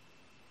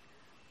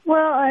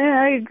 Well,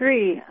 I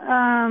agree.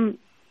 Men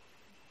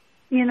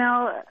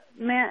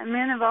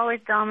have always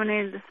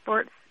dominated the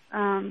sports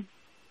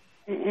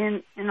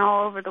in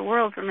all over the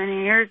world for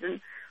many years, and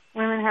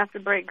women have to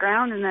break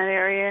ground in that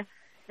area,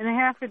 and they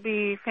have to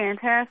be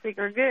fantastic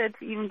or good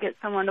to even get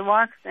someone to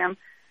watch them,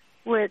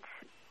 which,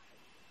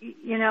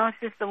 you know, it's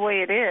just the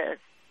way it is.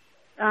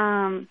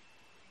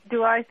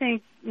 Do I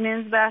think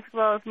men's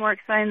basketball is more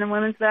exciting than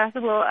women's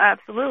basketball?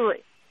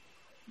 Absolutely.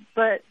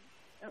 But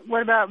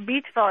what about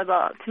beach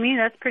volleyball? To me,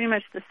 that's pretty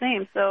much the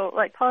same. So,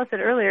 like Paula said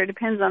earlier, it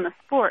depends on the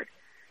sport.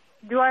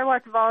 Do I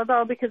watch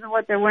volleyball because of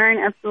what they're wearing?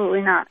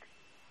 Absolutely not.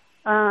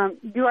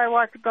 Do I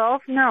watch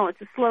golf? No,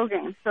 it's a slow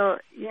game. So,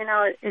 you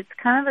know, it's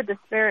kind of a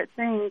disparate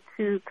thing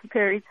to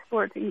compare each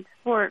sport to each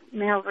sport,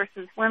 male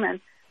versus women.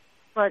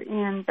 But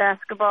in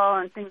basketball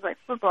and things like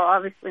football,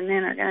 obviously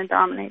men are going to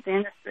dominate the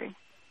industry.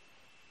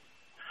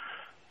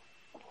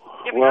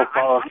 Yeah, well,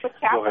 I'm with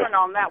Catherine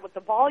on that with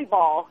the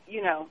volleyball.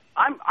 You know,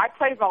 I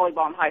played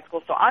volleyball in high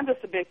school, so I'm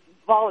just a big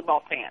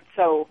volleyball fan.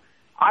 So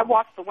I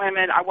watch the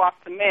women, I watch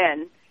the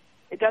men.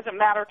 It doesn't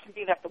matter to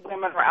me that the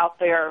women are out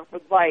there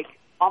with, like,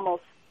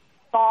 almost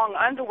thong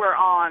underwear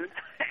on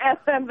and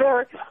then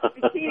their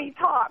bikini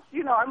tops.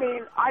 You know, I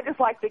mean, I just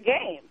like the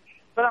game.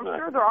 But I'm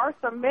sure there are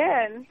some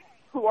men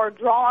who are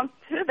drawn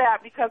to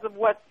that because of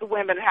what the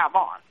women have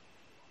on.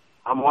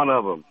 I'm one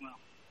of them.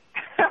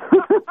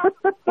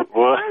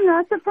 I'm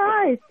not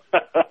surprised.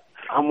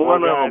 I'm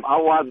one of them. I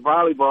watch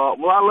volleyball.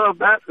 Well, I love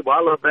basketball.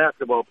 I love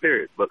basketball,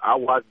 period. But I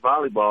watch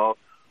volleyball.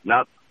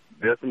 Now,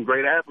 there's some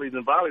great athletes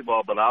in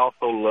volleyball, but I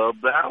also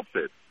love the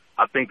outfits.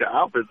 I think the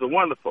outfits are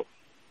wonderful.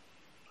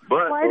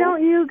 But why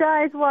don't you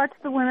guys watch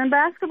the women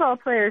basketball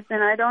players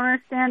then? I don't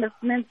understand if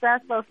men's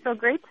basketball is so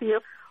great to you.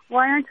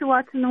 Why aren't you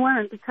watching the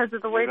women? Because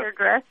of the way they're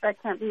dressed?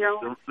 That can't be your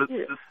own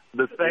excuse.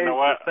 The same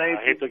thing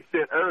you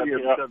said earlier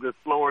because it's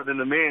slower than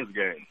the men's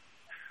game.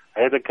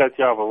 I hate to cut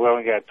you off, but we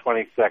only got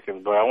 20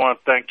 seconds. But I want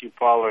to thank you,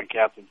 Paula and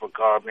Captain, for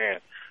calling in,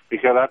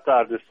 because I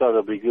thought this sort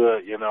of be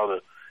good, you know,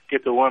 to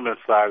get the women's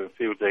side and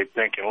see what they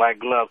think. And like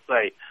Glove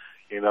say,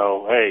 you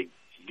know, hey,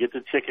 get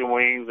the chicken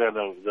wings and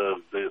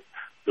the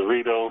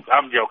Doritos.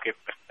 I'm joking.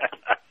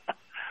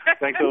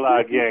 Thanks a lot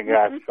again,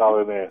 guys, for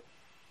calling in.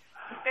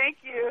 Thank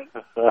you.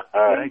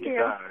 Thank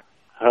you.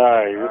 All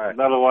right.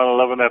 Another one,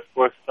 11 at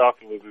Sports Talk,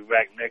 and we'll be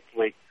back next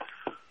week.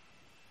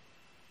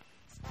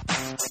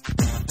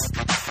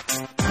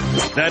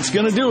 That's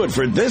going to do it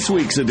for this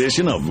week's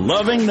edition of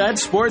Loving That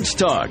Sports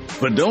Talk.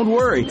 But don't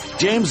worry,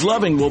 James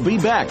Loving will be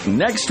back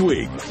next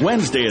week,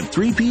 Wednesday at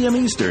 3 p.m.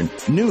 Eastern,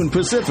 noon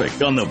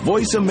Pacific, on the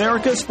Voice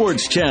America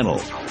Sports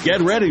Channel.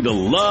 Get ready to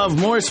love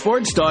more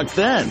sports talk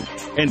then.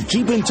 And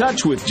keep in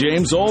touch with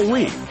James all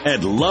week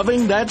at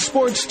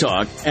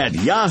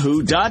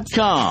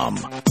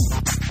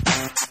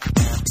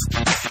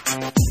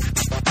lovingthatsportstalk@yahoo.com.